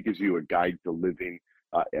handbook. Nobody gives you a guide to living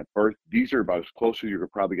at birth. These are about as close as you're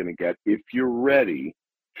probably going to get if you're ready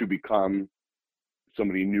to become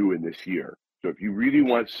somebody new in this year. So if you really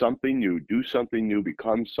want something new, do something new,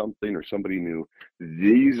 become something or somebody new,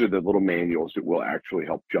 these are the little manuals that will actually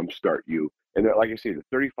help jumpstart you. And they're, like I say, the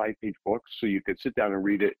 35-page books, so you could sit down and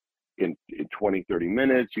read it in 20, 30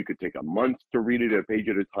 minutes. You could take a month to read it a page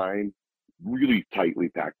at a time. Really tightly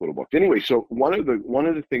packed little books. Anyway, so one of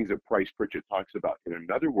the things that Price Pritchett talks about in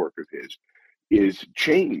another work of his is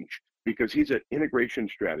change, because he's an integration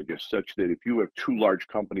strategist, such that if you have two large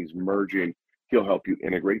companies merging, he'll help you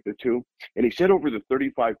integrate the two. And he said over the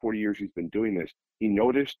 35, 40 years he's been doing this, he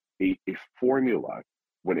noticed a formula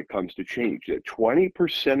when it comes to change, that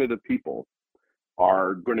 20% of the people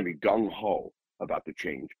are going to be gung-ho about the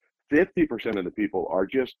change. 50% of the people are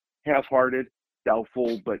just half-hearted,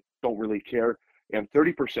 doubtful, but don't really care. And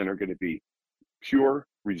 30% are going to be pure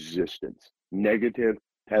resistance, negative,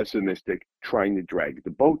 pessimistic, trying to drag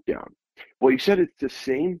the boat down. Well, he said it's the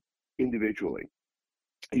same individually,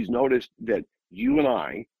 he's noticed that you and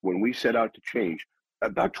I, when we set out to change,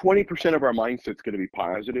 about 20% of our mindset's going to be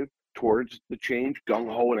positive towards the change,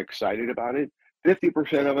 gung-ho and excited about it.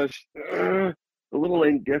 50% of us, a little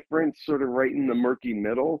indifferent, sort of right in the murky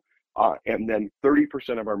middle. And then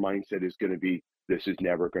 30% of our mindset is going to be, this is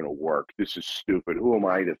never going to work. This is stupid. Who am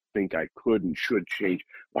I to think I could and should change?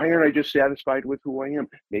 Why aren't I just satisfied with who I am?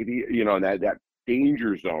 Maybe, that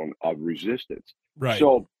danger zone of resistance. Right.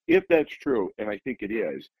 So if that's true, and I think it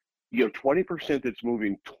is, 20% that's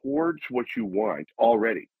moving towards what you want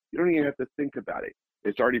already. You don't even have to think about it.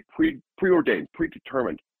 It's already preordained,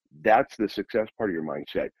 predetermined. That's the success part of your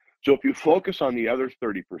mindset. So if you focus on the other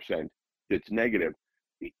 30% that's negative,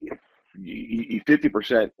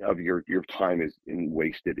 50% of your time is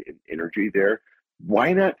wasted in energy there.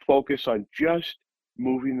 Why not focus on just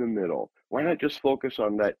moving the middle? Why not just focus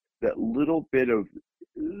on that little bit of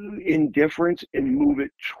indifference and move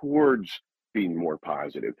it towards being more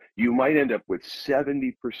positive? You might end up with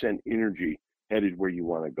 70% energy headed where you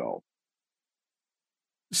want to go.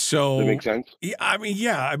 So does that make sense?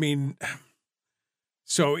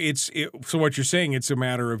 So so what you're saying, it's a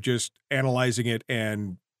matter of just analyzing it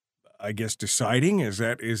and I guess deciding. Is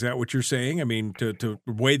that what you're saying? I mean, to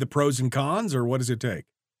weigh the pros and cons, or what does it take?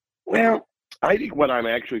 Well, I think what I'm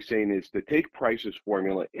actually saying is to take Price's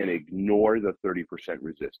formula and ignore the 30%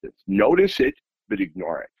 resistance. Notice it, but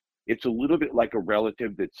ignore it. It's a little bit like a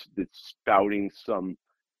relative that's spouting some,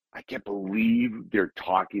 I can't believe they're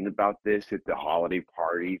talking about this at the holiday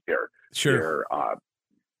party. Their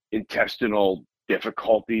intestinal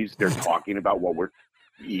difficulties. They're talking about what we're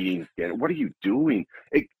eating. What are you doing?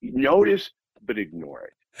 Notice, but ignore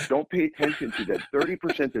it. Don't pay attention to that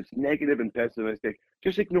 30% that's negative and pessimistic.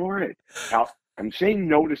 Just ignore it. Now, I'm saying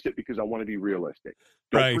notice it because I want to be realistic.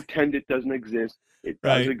 Don't pretend it doesn't exist. It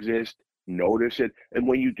does exist. Notice it. And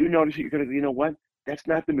when you do notice it, you're going to, you know what? That's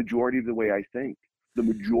not the majority of the way I think. The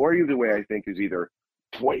majority of the way I think is either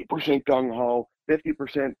 20% gung-ho,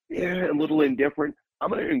 50%, a little indifferent. I'm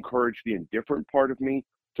going to encourage the indifferent part of me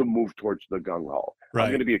to move towards the gung-ho. I'm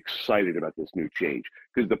going to be excited about this new change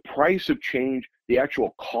because the price of change, the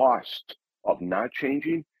actual cost of not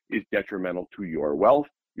changing is detrimental to your wealth,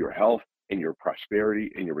 your health, and your prosperity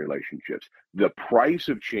and your relationships. The price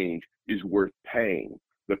of change is worth paying.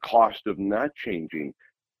 The cost of not changing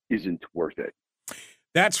isn't worth it.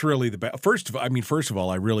 That's really the best. First of all,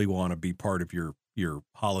 I really want to be part of your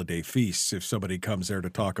holiday feasts. If somebody comes there to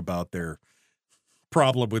talk about their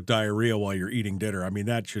problem with diarrhea while you're eating dinner, I mean,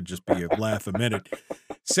 that should just be a laugh a minute.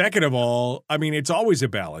 Second of all, I mean, it's always a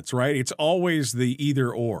balance, right? It's always the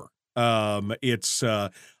either or.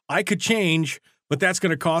 I could change, but that's going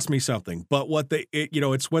to cost me something. But what do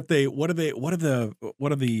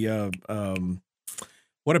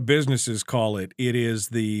businesses call it? It is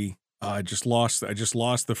the I just lost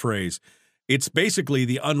the phrase. It's basically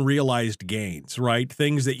the unrealized gains, right?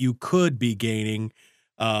 Things that you could be gaining,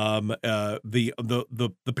 the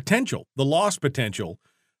potential, the lost potential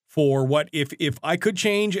for what if I could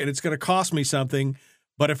change and it's going to cost me something,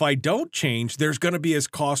 but if I don't change, there's going to be a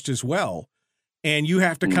cost as well. And you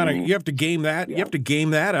have to you have to game that. You have to game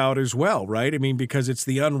that out as well, right? I mean, because it's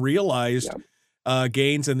the unrealized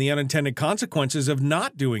gains and the unintended consequences of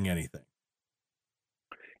not doing anything.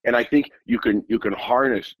 And I think you can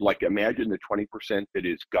harness, like, imagine the 20% that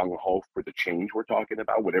is gung-ho for the change we're talking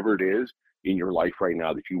about, whatever it is in your life right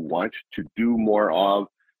now that you want to do more of.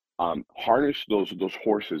 Harness those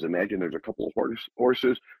horses. Imagine there's a couple of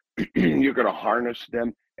horses. You're going to harness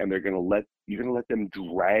them, and you're going to let them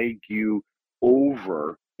drag you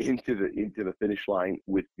over into the finish line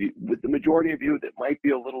with the majority of you that might be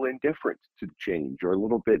a little indifferent to change or a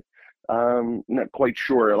little bit not quite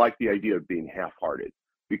sure. I like the idea of being half-hearted,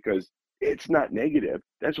 because it's not negative.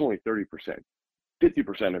 That's only 30%.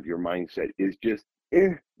 50% of your mindset is just,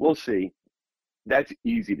 we'll see. That's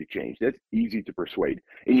easy to change. That's easy to persuade.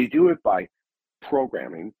 And you do it by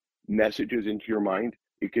programming messages into your mind.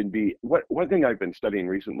 It can be, one thing I've been studying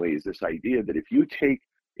recently is this idea that if you take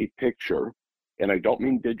a picture, and I don't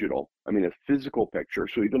mean digital, I mean a physical picture.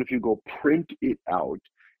 So even if you go print it out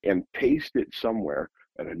and paste it somewhere,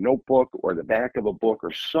 in a notebook or the back of a book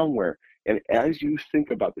or somewhere, and as you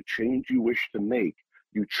think about the change you wish to make,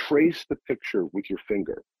 you trace the picture with your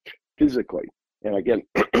finger physically. And again,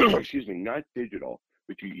 excuse me, not digital,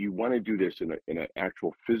 but you want to do this in an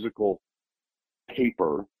actual physical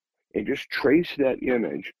paper, and just trace that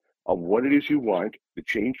image of what it is you want, the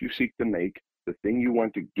change you seek to make, the thing you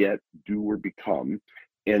want to get, do, or become.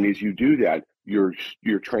 And as you do that, you're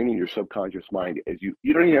training your subconscious mind. As you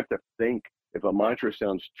don't even have to think If a mantra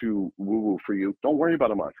sounds too woo-woo for you, don't worry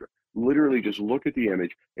about a mantra. Literally just look at the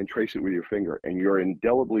image and trace it with your finger, and you're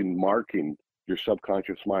indelibly marking your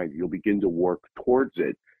subconscious mind. You'll begin to work towards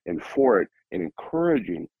it and for it, and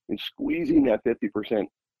encouraging and squeezing that 50%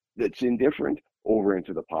 that's indifferent over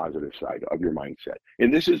into the positive side of your mindset.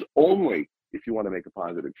 And this is only if you want to make a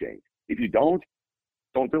positive change. If you don't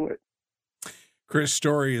do it. Chris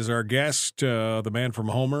Story is our guest, the man from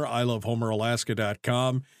Homer,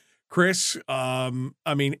 ilovehomeralaska.com. Chris, I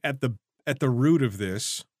mean, at the root of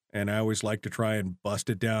this, and I always like to try and bust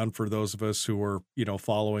it down for those of us who are,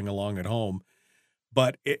 following along at home.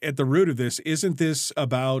 But at the root of this, isn't this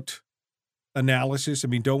about analysis? I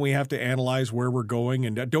mean, don't we have to analyze where we're going?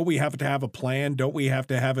 And don't we have to have a plan? Don't we have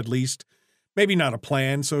to have at least, maybe not a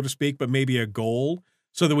plan, so to speak, but maybe a goal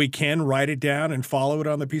so that we can write it down and follow it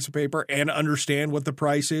on the piece of paper and understand what the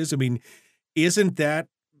price is? I mean, isn't that,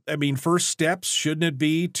 first steps, shouldn't it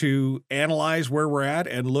be to analyze where we're at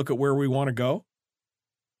and look at where we want to go?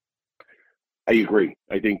 I agree.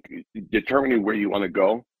 I think determining where you want to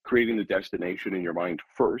go, creating the destination in your mind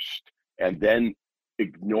first, and then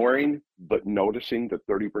ignoring but noticing the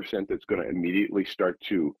 30% that's going to immediately start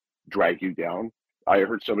to drag you down. I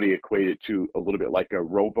heard somebody equate it to a little bit like a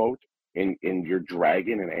rowboat, and you're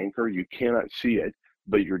dragging an anchor. You cannot see it,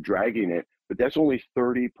 but you're dragging it. But that's only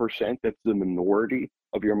 30%. That's the minority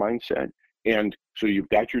of your mindset. And so you've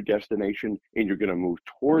got your destination and you're going to move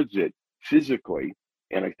towards it physically.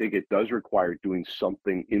 And I think it does require doing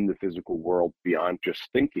something in the physical world beyond just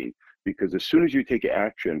thinking, because as soon as you take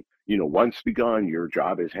action, once begun, your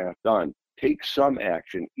job is half done. Take some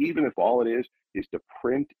action, even if all it is to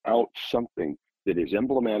print out something that is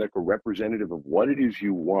emblematic or representative of what it is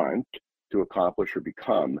you want to accomplish or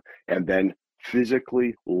become, and then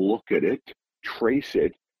physically look at it, trace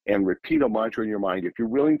it, and repeat a mantra in your mind. If you're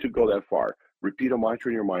willing to go that far, repeat a mantra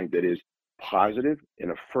in your mind that is positive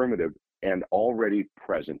and affirmative and already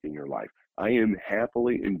present in your life. I am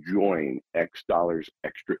happily enjoying X dollars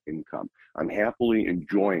extra income. I'm happily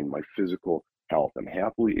enjoying my physical health. I'm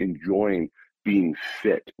happily enjoying being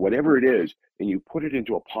fit, whatever it is, and you put it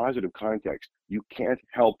into a positive context, you can't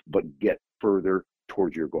help but get further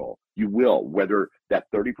towards your goal. You will, whether that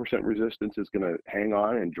 30% resistance is going to hang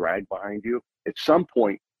on and drag behind you. At some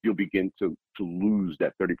point, you'll begin to lose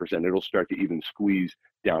that 30%. It'll start to even squeeze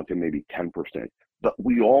down to maybe 10%. But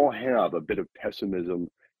we all have a bit of pessimism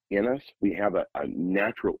in us. We have a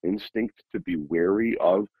natural instinct to be wary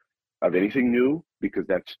of anything new, because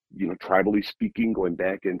that's, tribally speaking, going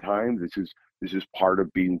back in time, this is part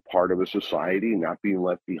of being part of a society, not being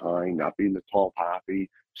left behind, not being the tall poppy,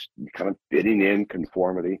 kind of fitting in,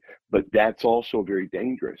 conformity. But that's also very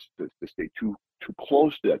dangerous to stay too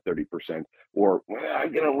close to that 30%, or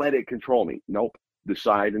I'm going to let it control me. Nope.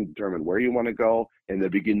 Decide and determine where you want to go, and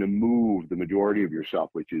then begin to move the majority of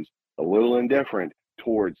yourself, which is a little indifferent,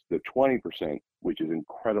 towards the 20%, which is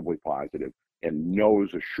incredibly positive, and knows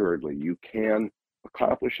assuredly you can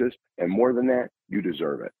accomplish this, and more than that, you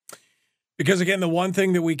deserve it. Because again, the one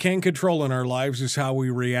thing that we can control in our lives is how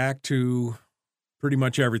we react to pretty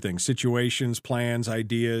much everything: situations, plans,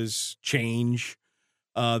 ideas, change.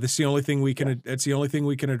 That's the only thing we can. That's the only thing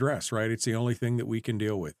we can address, right? It's the only thing that we can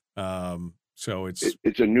deal with. So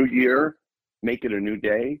it's a new year. Make it a new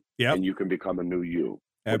day, yep. And you can become a new you,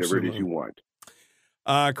 whatever Absolutely. it is you want.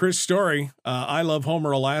 Chris Story,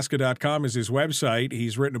 ilovehomeralaska.com is his website.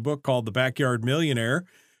 He's written a book called The Backyard Millionaire,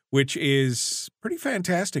 which is pretty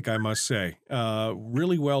fantastic, I must say.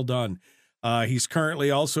 Really well done. He's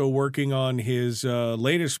currently also working on his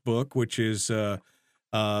latest book, which is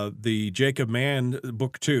the Jacob Mann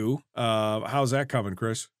Book 2. How's that coming,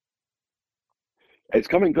 Chris? It's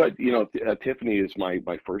coming good. Tiffany is my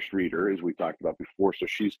first reader, as we talked about before. So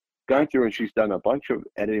she's gone through and she's done a bunch of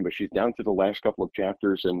editing, but she's down to the last couple of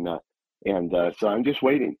chapters. And so I'm just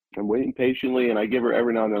waiting. I'm waiting patiently. And I give her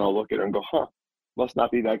every now and then, I'll look at her and go, must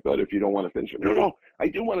not be that good if you don't want to finish it. No, I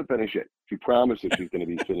do want to finish it. She promised that she's going to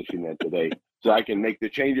be finishing that today, so I can make the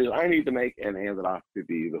changes I need to make and hand it off to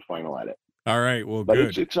be the final edit. All right. Well, but good.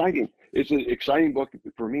 It's exciting. It's an exciting book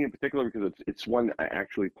for me in particular, because it's one I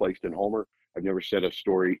actually placed in Homer. I've never said a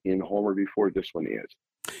story in Homer before. This one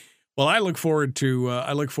is. Well, I look forward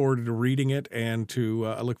to reading it, and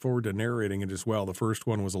I look forward to narrating it as well. The first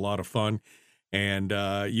one was a lot of fun, and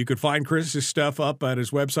you could find Chris's stuff up at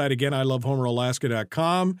his website again,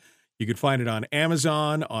 ilovehomeralaska.com. You could find it on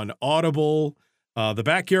Amazon, on Audible. The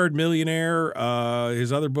Backyard Millionaire,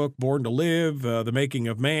 his other book, Born to Live, The Making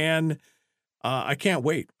of Man. I can't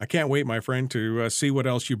wait. My friend, to see what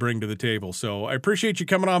else you bring to the table. So I appreciate you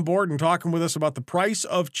coming on board and talking with us about the price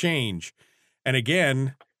of change. And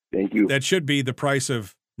again, thank you. That should be the price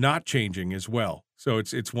of not changing as well. So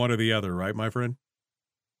it's one or the other, right, my friend?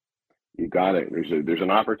 You got it. There's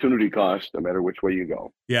an opportunity cost no matter which way you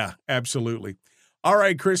go. Yeah, absolutely. All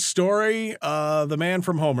right, Chris Story, the man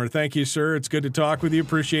from Homer. Thank you, sir. It's good to talk with you.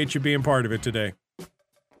 Appreciate you being part of it today.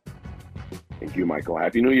 Thank you, Michael.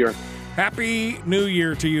 Happy New Year. Happy New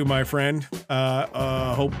Year to you, my friend.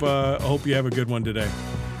 Hope you have a good one today.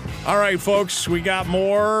 All right, folks, we got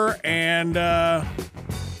more, and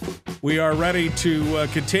we are ready to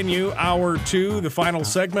continue Hour 2, the final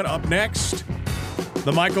segment. Up next,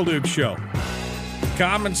 The Michael Duke Show.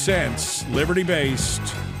 Common sense, liberty-based,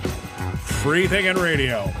 free-thinking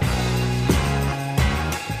radio.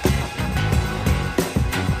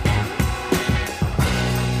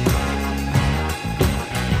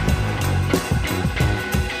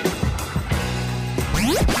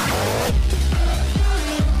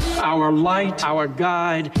 Our light, our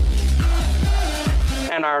guide,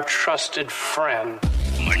 and our trusted friend.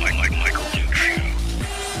 Michael Duke Show.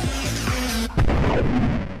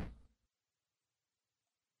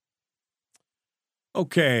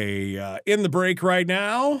 Okay, in the break right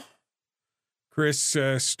now, Chris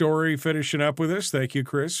Story finishing up with us. Thank you,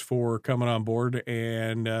 Chris, for coming on board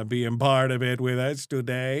and being part of it with us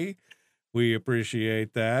today. We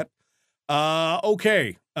appreciate that.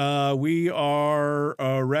 Okay, we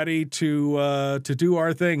are ready to do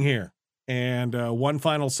our thing here. And one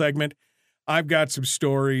final segment. I've got some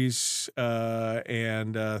stories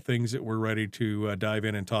and things that we're ready to dive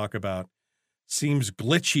in and talk about. Seems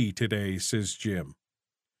glitchy today, says Jim.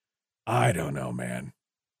 I don't know, man.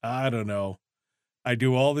 I don't know. I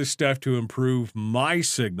do all this stuff to improve my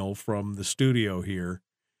signal from the studio here.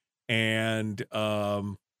 And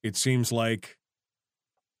it seems like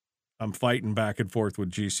I'm fighting back and forth with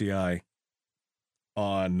GCI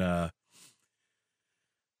on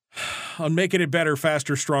making it better,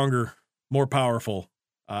 faster, stronger, more powerful.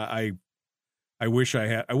 I wish I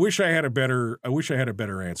had a better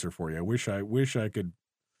answer for you. I wish.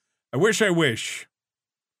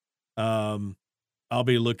 I'll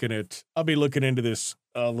be looking into this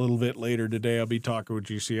a little bit later today. I'll be talking with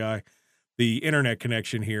GCI. The internet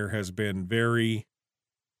connection here has been very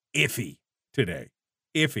iffy today.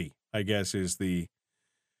 Iffy, I guess, is the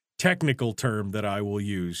technical term that I will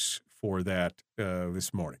use for that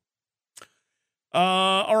this morning.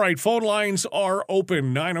 All right, phone lines are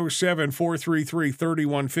open,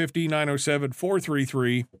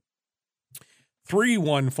 907-433-3150,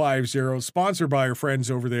 907-433-3150, sponsored by our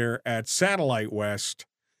friends over there at Satellite West.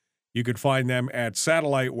 You can find them at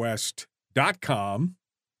satellitewest.com.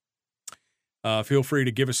 Feel free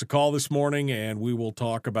to give us a call this morning, and we will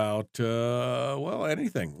talk about,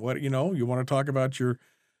 anything. What, you want to talk about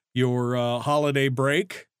your holiday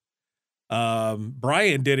break?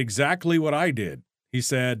 Brian did exactly what I did. He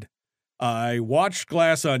said, I watched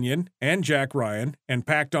Glass Onion and Jack Ryan and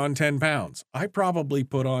packed on 10 pounds. I probably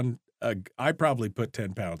put 10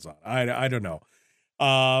 pounds on. I don't know.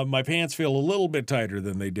 My pants feel a little bit tighter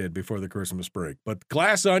than they did before the Christmas break, but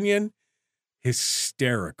Glass Onion,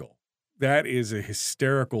 hysterical. That is a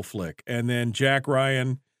hysterical flick. And then Jack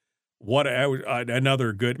Ryan,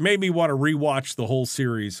 another good, made me want to rewatch the whole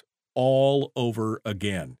series all over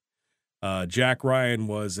again. Jack Ryan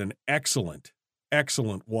was an excellent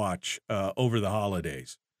watch over the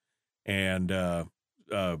holidays, and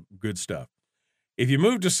good stuff. If you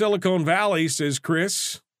move to Silicon Valley, says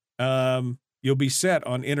Chris, you'll be set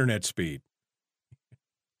on internet speed.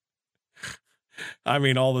 I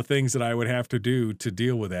mean, all the things that I would have to do to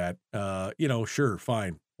deal with that, sure,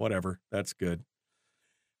 fine, whatever, that's good.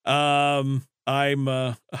 I'm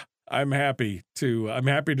happy to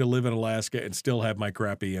live in Alaska and still have my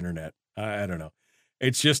crappy internet. I don't know.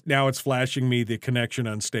 It's just now it's flashing me the connection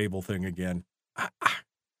unstable thing again. I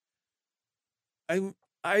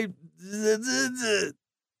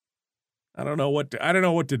don't know what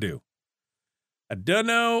to do. I don't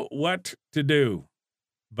know what to do.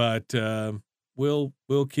 But we'll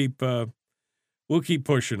keep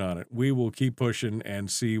pushing on it. We will keep pushing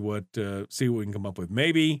and see what we can come up with.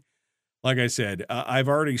 Maybe, like I said, I've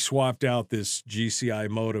already swapped out this GCI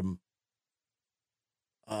modem.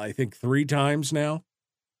 I think 3 times now.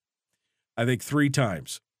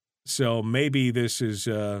 So maybe this is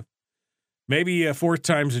maybe a 4th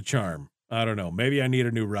time's a charm. I don't know. Maybe I need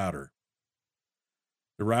a new router.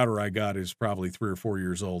 The router I got is probably 3 or 4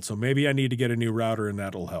 years old, so maybe I need to get a new router, and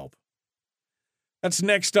that'll help. That's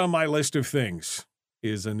next on my list of things.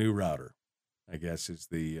 Is a new router, I guess is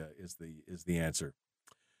the answer.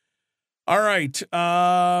 All right.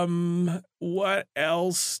 What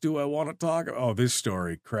else do I want to talk about? Oh, this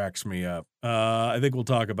story cracks me up. I think we'll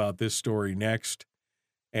talk about this story next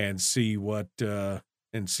and see what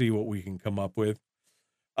see what we can come up with.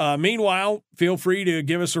 Meanwhile, feel free to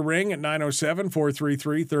give us a ring at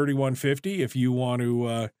 907-433-3150 if you want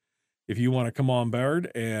to come on board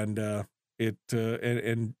and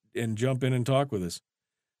jump in and talk with us.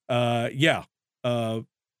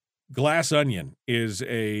 Glass Onion is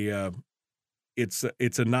it's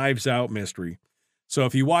a Knives Out mystery. So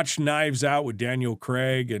if you watch Knives Out with Daniel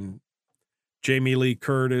Craig and Jamie Lee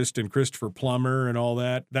Curtis and Christopher Plummer and all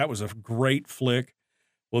that, that was a great flick.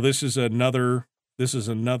 Well, this is another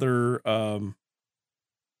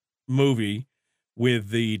movie with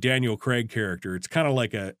the Daniel Craig character. It's kind of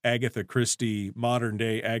like a Agatha Christie, modern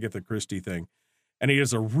day Agatha Christie thing. And he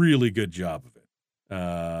does a really good job of it.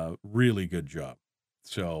 Really good job.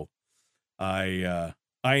 So I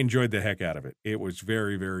enjoyed the heck out of it. It was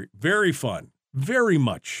very, very, very fun. Very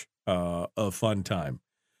much a fun time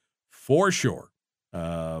for sure.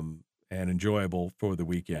 And enjoyable for the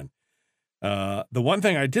weekend. The one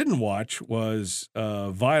thing I didn't watch was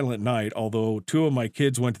Violent Night, although two of my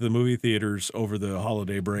kids went to the movie theaters over the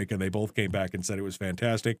holiday break, and they both came back and said it was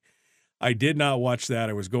fantastic. I did not watch that.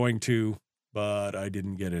 I was going to, but I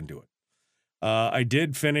didn't get into it. I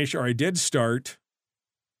did start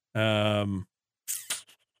the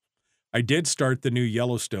new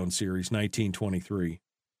Yellowstone series, 1923.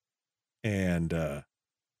 And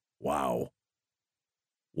wow.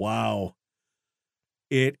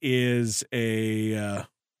 It is it's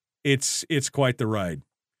quite the ride.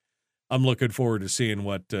 I'm looking forward to seeing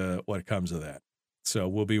what comes of that. So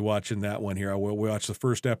we'll be watching that one here. We watched the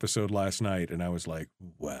first episode last night, and I was like,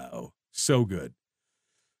 wow, so good.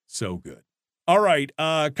 So good. All right,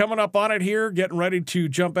 coming up on it here, getting ready to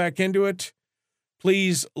jump back into it.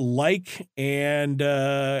 Please like and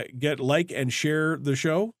share the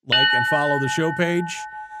show, like and follow the show page.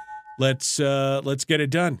 Let's get it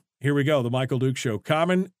done. Here we go. The Michael Duke Show,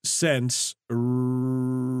 Common Sense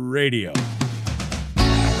Radio.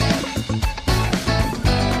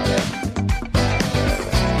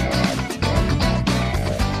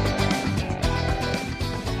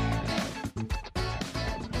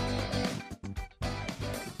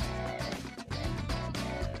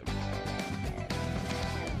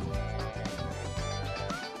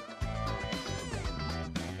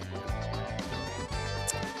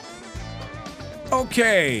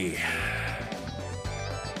 Okay.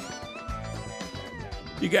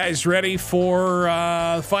 You guys ready for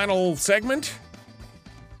final segment?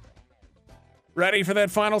 Ready for that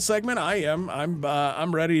final segment? I am.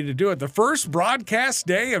 I'm ready to do it. The first broadcast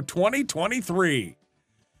day of 2023.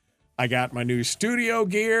 I got my new studio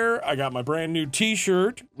gear. I got my brand new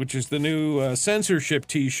T-shirt, which is the new censorship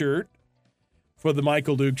T-shirt for the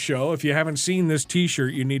Michael Duke Show. If you haven't seen this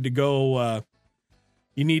T-shirt, you need to go.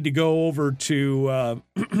 You need to go over to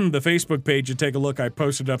the Facebook page and take a look. I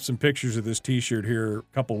posted up some pictures of this T-shirt here a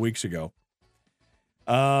couple weeks ago.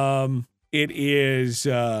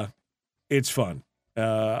 It's fun.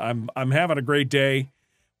 I'm having a great day.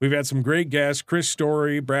 We've had some great guests: Chris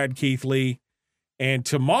Story, Brad Keithley, and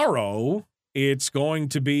tomorrow's going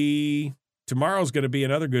to be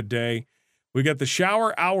another good day. We got the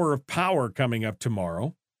Shower Hour of Power coming up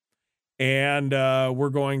tomorrow, and we're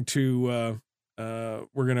going to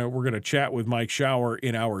chat with Mike Shower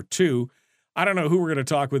in hour 2. I don't know who we're going to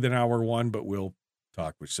talk with in hour 1, but we'll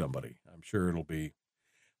talk with somebody. I'm sure it'll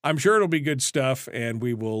be good stuff, and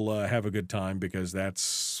we will have a good time because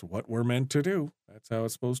that's what we're meant to do. That's how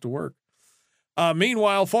it's supposed to work.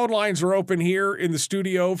 Meanwhile, phone lines are open here in the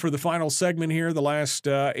studio for the final segment here, the last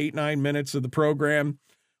 8-9 minutes of the program.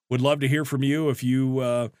 Would love to hear from you if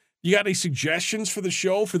you got any suggestions for the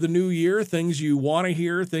show for the new year, things you want to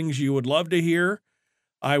hear, things you would love to hear.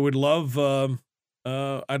 I'd love to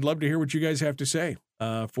hear what you guys have to say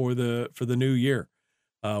for the new year.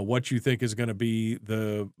 What you think is going to be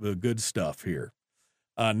the good stuff here.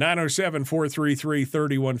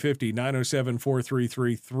 907-433-3150,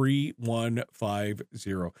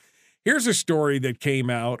 907-433-3150. Here's a story that came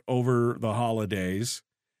out over the holidays,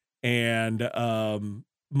 and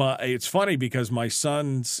it's funny because my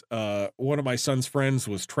son's one of my son's friends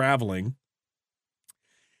was traveling,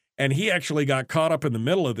 and he actually got caught up in the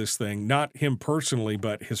middle of this thing. Not him personally,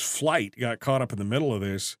 but his flight got caught up in the middle of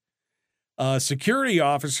this. Security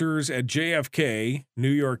officers at JFK,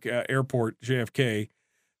 New York Airport, JFK,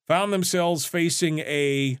 found themselves facing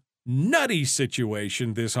a nutty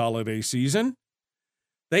situation this holiday season.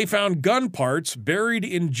 They found gun parts buried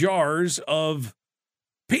in jars of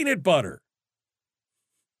peanut butter.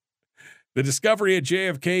 The discovery at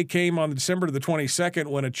JFK came on December the 22nd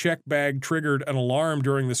when a check bag triggered an alarm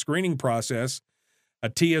during the screening process.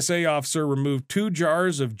 A TSA officer removed 2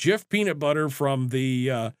 jars of Jif peanut butter from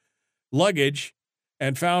the luggage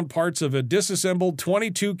and found parts of a disassembled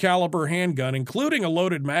 .22 caliber handgun, including a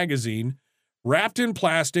loaded magazine, wrapped in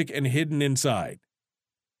plastic and hidden inside.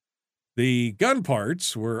 The gun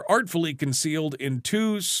parts were artfully concealed in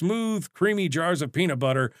 2 smooth, creamy jars of peanut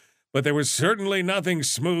butter, but there was certainly nothing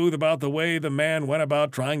smooth about the way the man went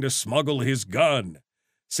about trying to smuggle his gun,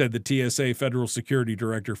 said the TSA Federal Security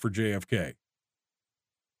Director for JFK.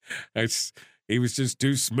 He was just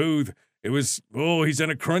too smooth. It was, he's in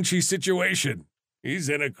a crunchy situation. He's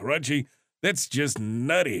in a crunchy. That's just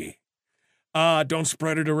nutty. Don't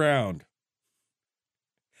spread it around.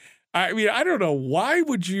 I mean, I don't know. Why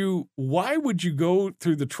would you go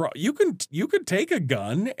through the trial? You can take a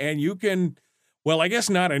gun and you can, well, I guess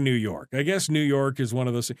not in New York. I guess New York is one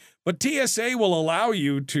of those, but TSA will allow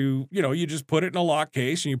you to, you just put it in a lock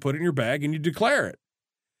case and you put it in your bag and you declare it.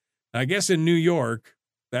 I guess in New York,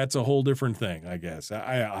 that's a whole different thing, I guess.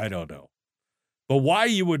 I don't know. But why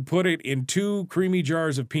you would put it in 2 creamy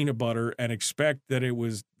jars of peanut butter and expect that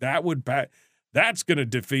that's going to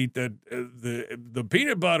defeat the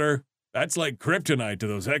peanut butter. That's like kryptonite to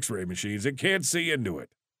those x-ray machines. It can't see into it.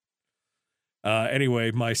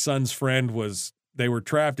 Anyway, my son's friend they were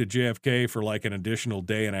trapped at JFK for like an additional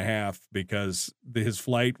day and a half because his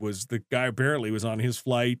flight the guy apparently was on his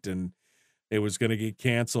flight and it was going to get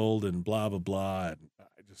canceled and blah, blah, blah. And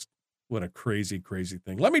what a crazy, crazy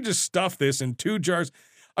thing. Let me just stuff this in 2 jars.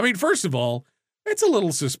 I mean, first of all, it's a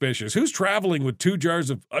little suspicious. Who's traveling with 2 jars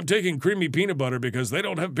of, I'm taking creamy peanut butter because they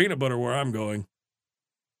don't have peanut butter where I'm going?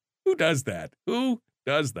 Who does that? Who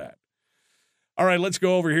does that? All right, let's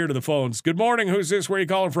go over here to the phones. Good morning. Who's this? Where are you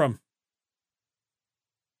calling from?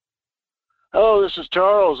 Hello, this is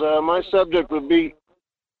Charles. My subject would be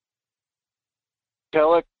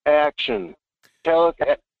Kellic action. Kellic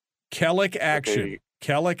action. Okay.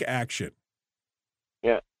 Kellic action.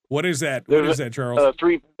 Yeah. What is that? What is that, Charles? A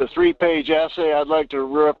 3-page essay I'd like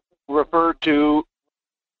to refer to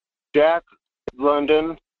Jack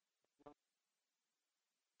London,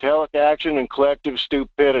 Kellic action and collective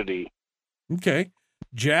stupidity. Okay.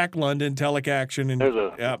 Jack London, Kellic action, and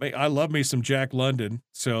I love me some Jack London.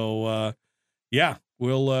 So yeah,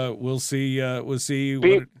 we'll see.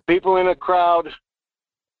 People in a crowd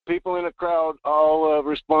all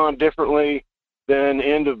respond differently than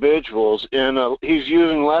individuals, and he's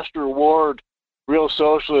using Lester Ward, real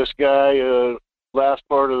socialist guy, last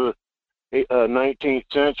part of the 19th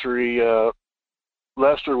century.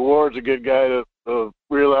 Lester Ward's a good guy to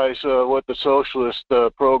realize what the socialist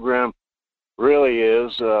program really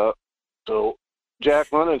is. So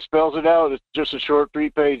Jack London spells it out. It's just a short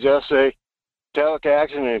 3-page essay. Kellic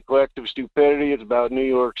action and collective stupidity. It's about New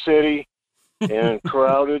York City and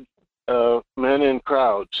crowded men in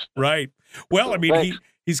crowds. Right. Well, I mean,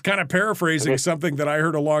 he's kind of paraphrasing something that I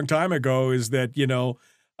heard a long time ago, is that,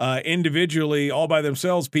 individually, all by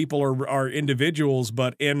themselves, people are individuals,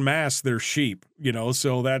 but en masse, they're sheep,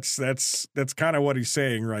 so that's kind of what he's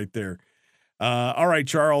saying right there. All right,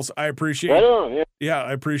 Charles, I appreciate it. Yeah,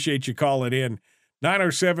 I appreciate you calling in.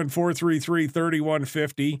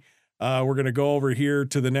 907-433-3150. We're going to go over here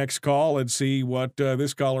to the next call and see what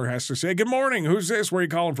this caller has to say. Good morning. Who's this? Where are you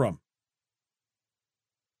calling from?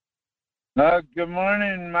 Good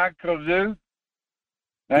morning, Michael Duke.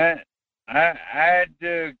 I had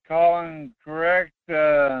to call and correct,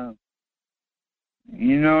 your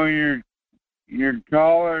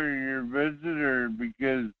caller, your visitor,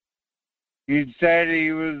 because he said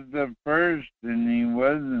he was the first, and he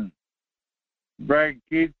wasn't. Brad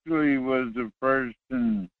Keithley was the first,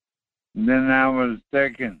 and then I was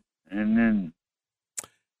second, and then,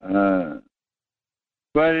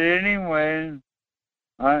 but anyway,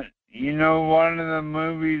 one of the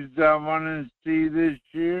movies I want to see this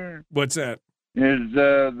year. What's that? Is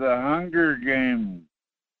the Hunger Games.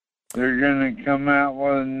 They're going to come out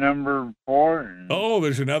with number 4. Oh,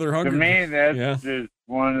 there's another Hunger Games. To me, that's just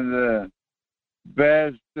one of the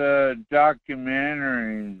best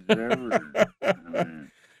documentaries ever.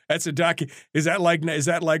 That's a Is that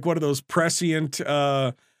like one of those prescient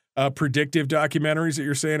predictive documentaries that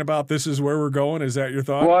you're saying about this is where we're going? Is that your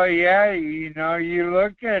thought? Well, yeah, you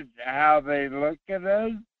look at how they look at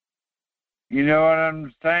us. You know what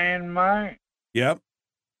I'm saying, Mike? Yep.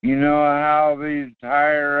 You know how these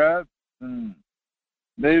higher ups, and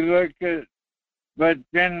they look at, but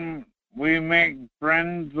then we make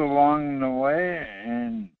friends along the way,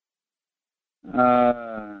 and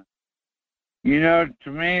to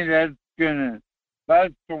me that's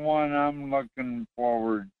the one I'm looking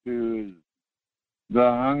forward to, is the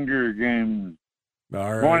Hunger Games.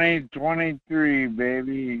 All right. 2023,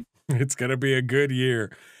 baby. It's going to be a good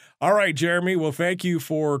year. All right, Jeremy. Well, thank you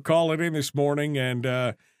for calling in this morning, and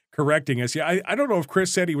correcting us. Yeah, I don't know if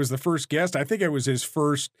Chris said he was the first guest. I think it was his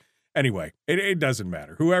first. Anyway, it doesn't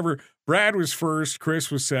matter. Brad was first, Chris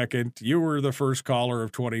was second. You were the first caller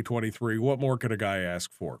of 2023. What more could a guy ask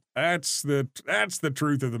for? That's the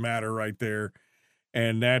truth of the matter right there,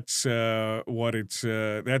 and that's what it's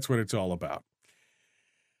all about.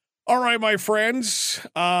 All right, my friends,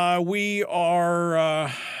 we're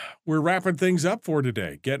wrapping things up for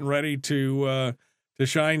today, getting ready to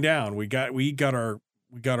shine down. We got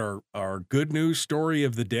our good news story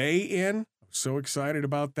of the day in. So excited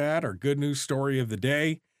about that. Our good news story of the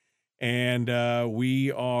day, and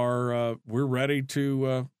we're ready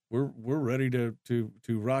to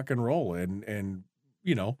rock and roll, and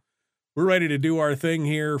we're ready to do our thing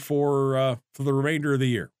here for the remainder of the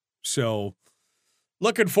year. So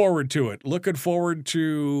looking forward to it. Looking forward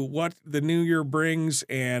to what the new year brings,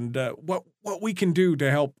 and what we can do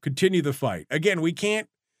to help continue the fight. Again, you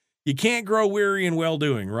can't grow weary in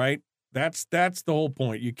well-doing, right? That's the whole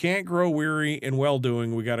point. You can't grow weary in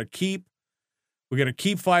well-doing. We got to keep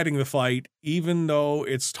fighting the fight, even though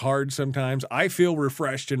it's hard sometimes. I feel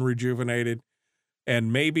refreshed and rejuvenated,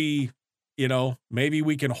 and maybe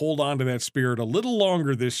we can hold on to that spirit a little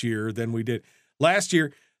longer this year than we did last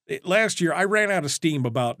year. Last year, I ran out of steam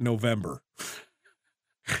about November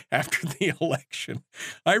after the election.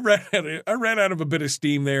 I ran out of a bit of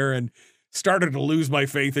steam there and started to lose my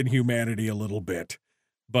faith in humanity a little bit.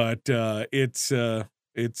 But I'm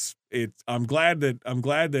glad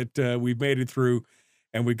that we've made it through,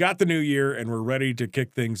 and we got the new year, and we're ready to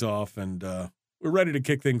kick things off, and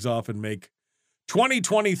make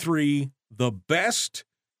 2023 the best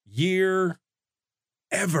year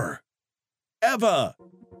ever.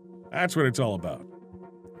 That's what it's all about.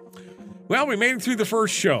 Well, we made it through the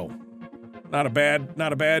first show. Not a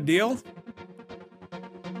bad deal.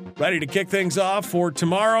 Ready to kick things off for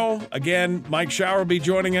tomorrow. Again, Mike Shower will be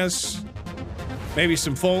joining us. Maybe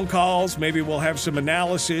some phone calls. Maybe we'll have some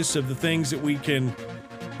analysis of the things that we can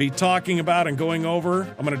be talking about and going over.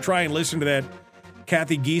 I'm going to try and listen to that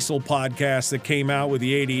Kathy Giesel podcast that came out with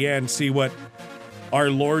the ADN, see what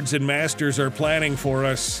our lords and masters are planning for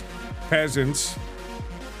us peasants.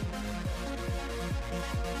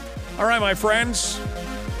 All right, my friends.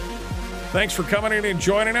 Thanks for coming in and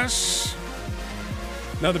joining us.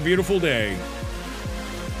 Another beautiful day.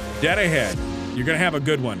 Dead ahead. You're going to have a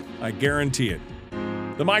good one. I guarantee it.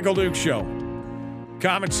 The Michael Duke Show.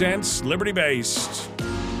 Common sense, liberty-based,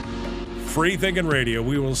 free-thinking radio.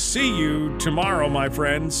 We will see you tomorrow, my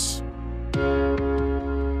friends.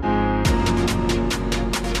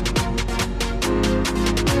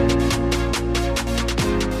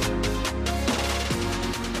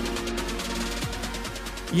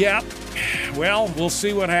 Yeah. Well, we'll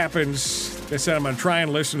see what happens. I said I'm going to try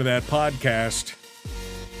and listen to that podcast.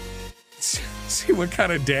 See what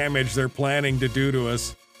kind of damage they're planning to do to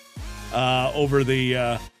us over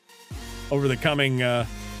the coming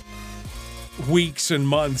weeks and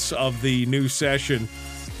months of the new session.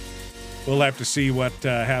 We'll have to see what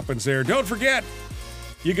happens there. Don't forget,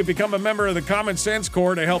 you can become a member of the Common Sense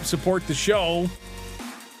Corps to help support the show.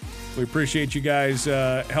 We appreciate you guys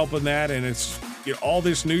helping that, and it's all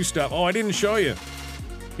this new stuff. Oh, I didn't show you.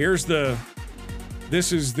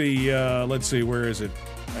 This is the, let's see, where is it?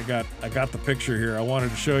 I got the picture here. I wanted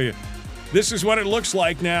to show you. This is what it looks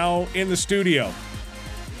like now in the studio.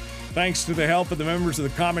 Thanks to the help of the members of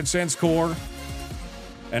the Common Sense Corps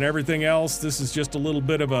and everything else, this is just a little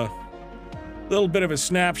bit of a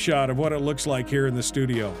snapshot of what it looks like here in the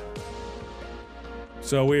studio.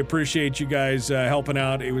 So we appreciate you guys helping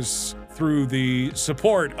out. It was through the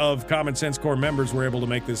support of Common Sense Corps members we're able to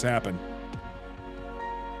make this happen.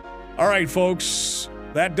 All right, folks,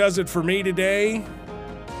 that does it for me today.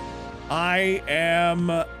 I am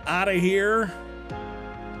out of here.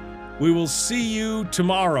 We will see you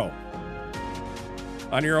tomorrow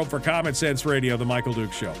on your home for Common Sense Radio, The Michael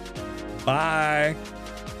Duke Show. Bye.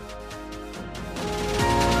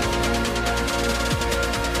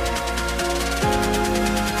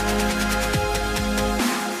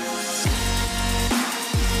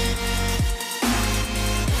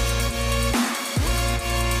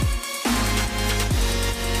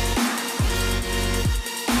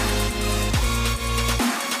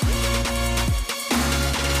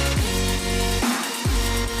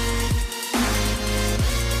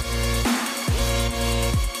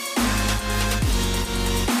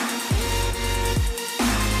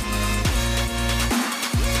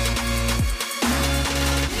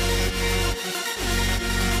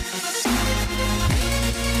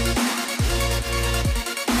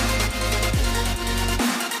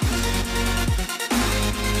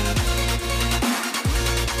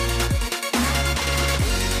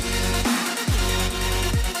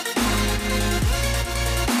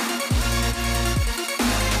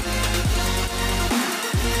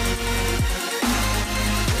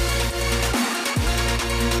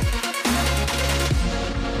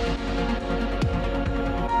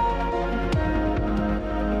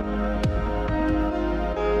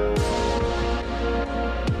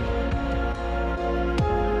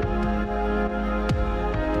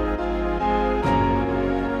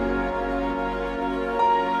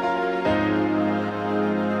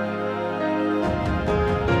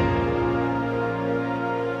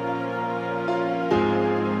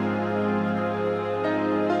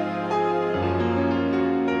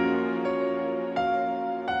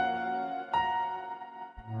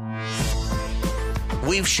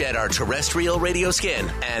 We've shed our terrestrial radio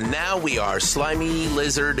skin, and now we are slimy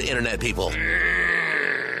lizard internet people.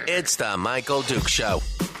 It's the Michael Duke Show.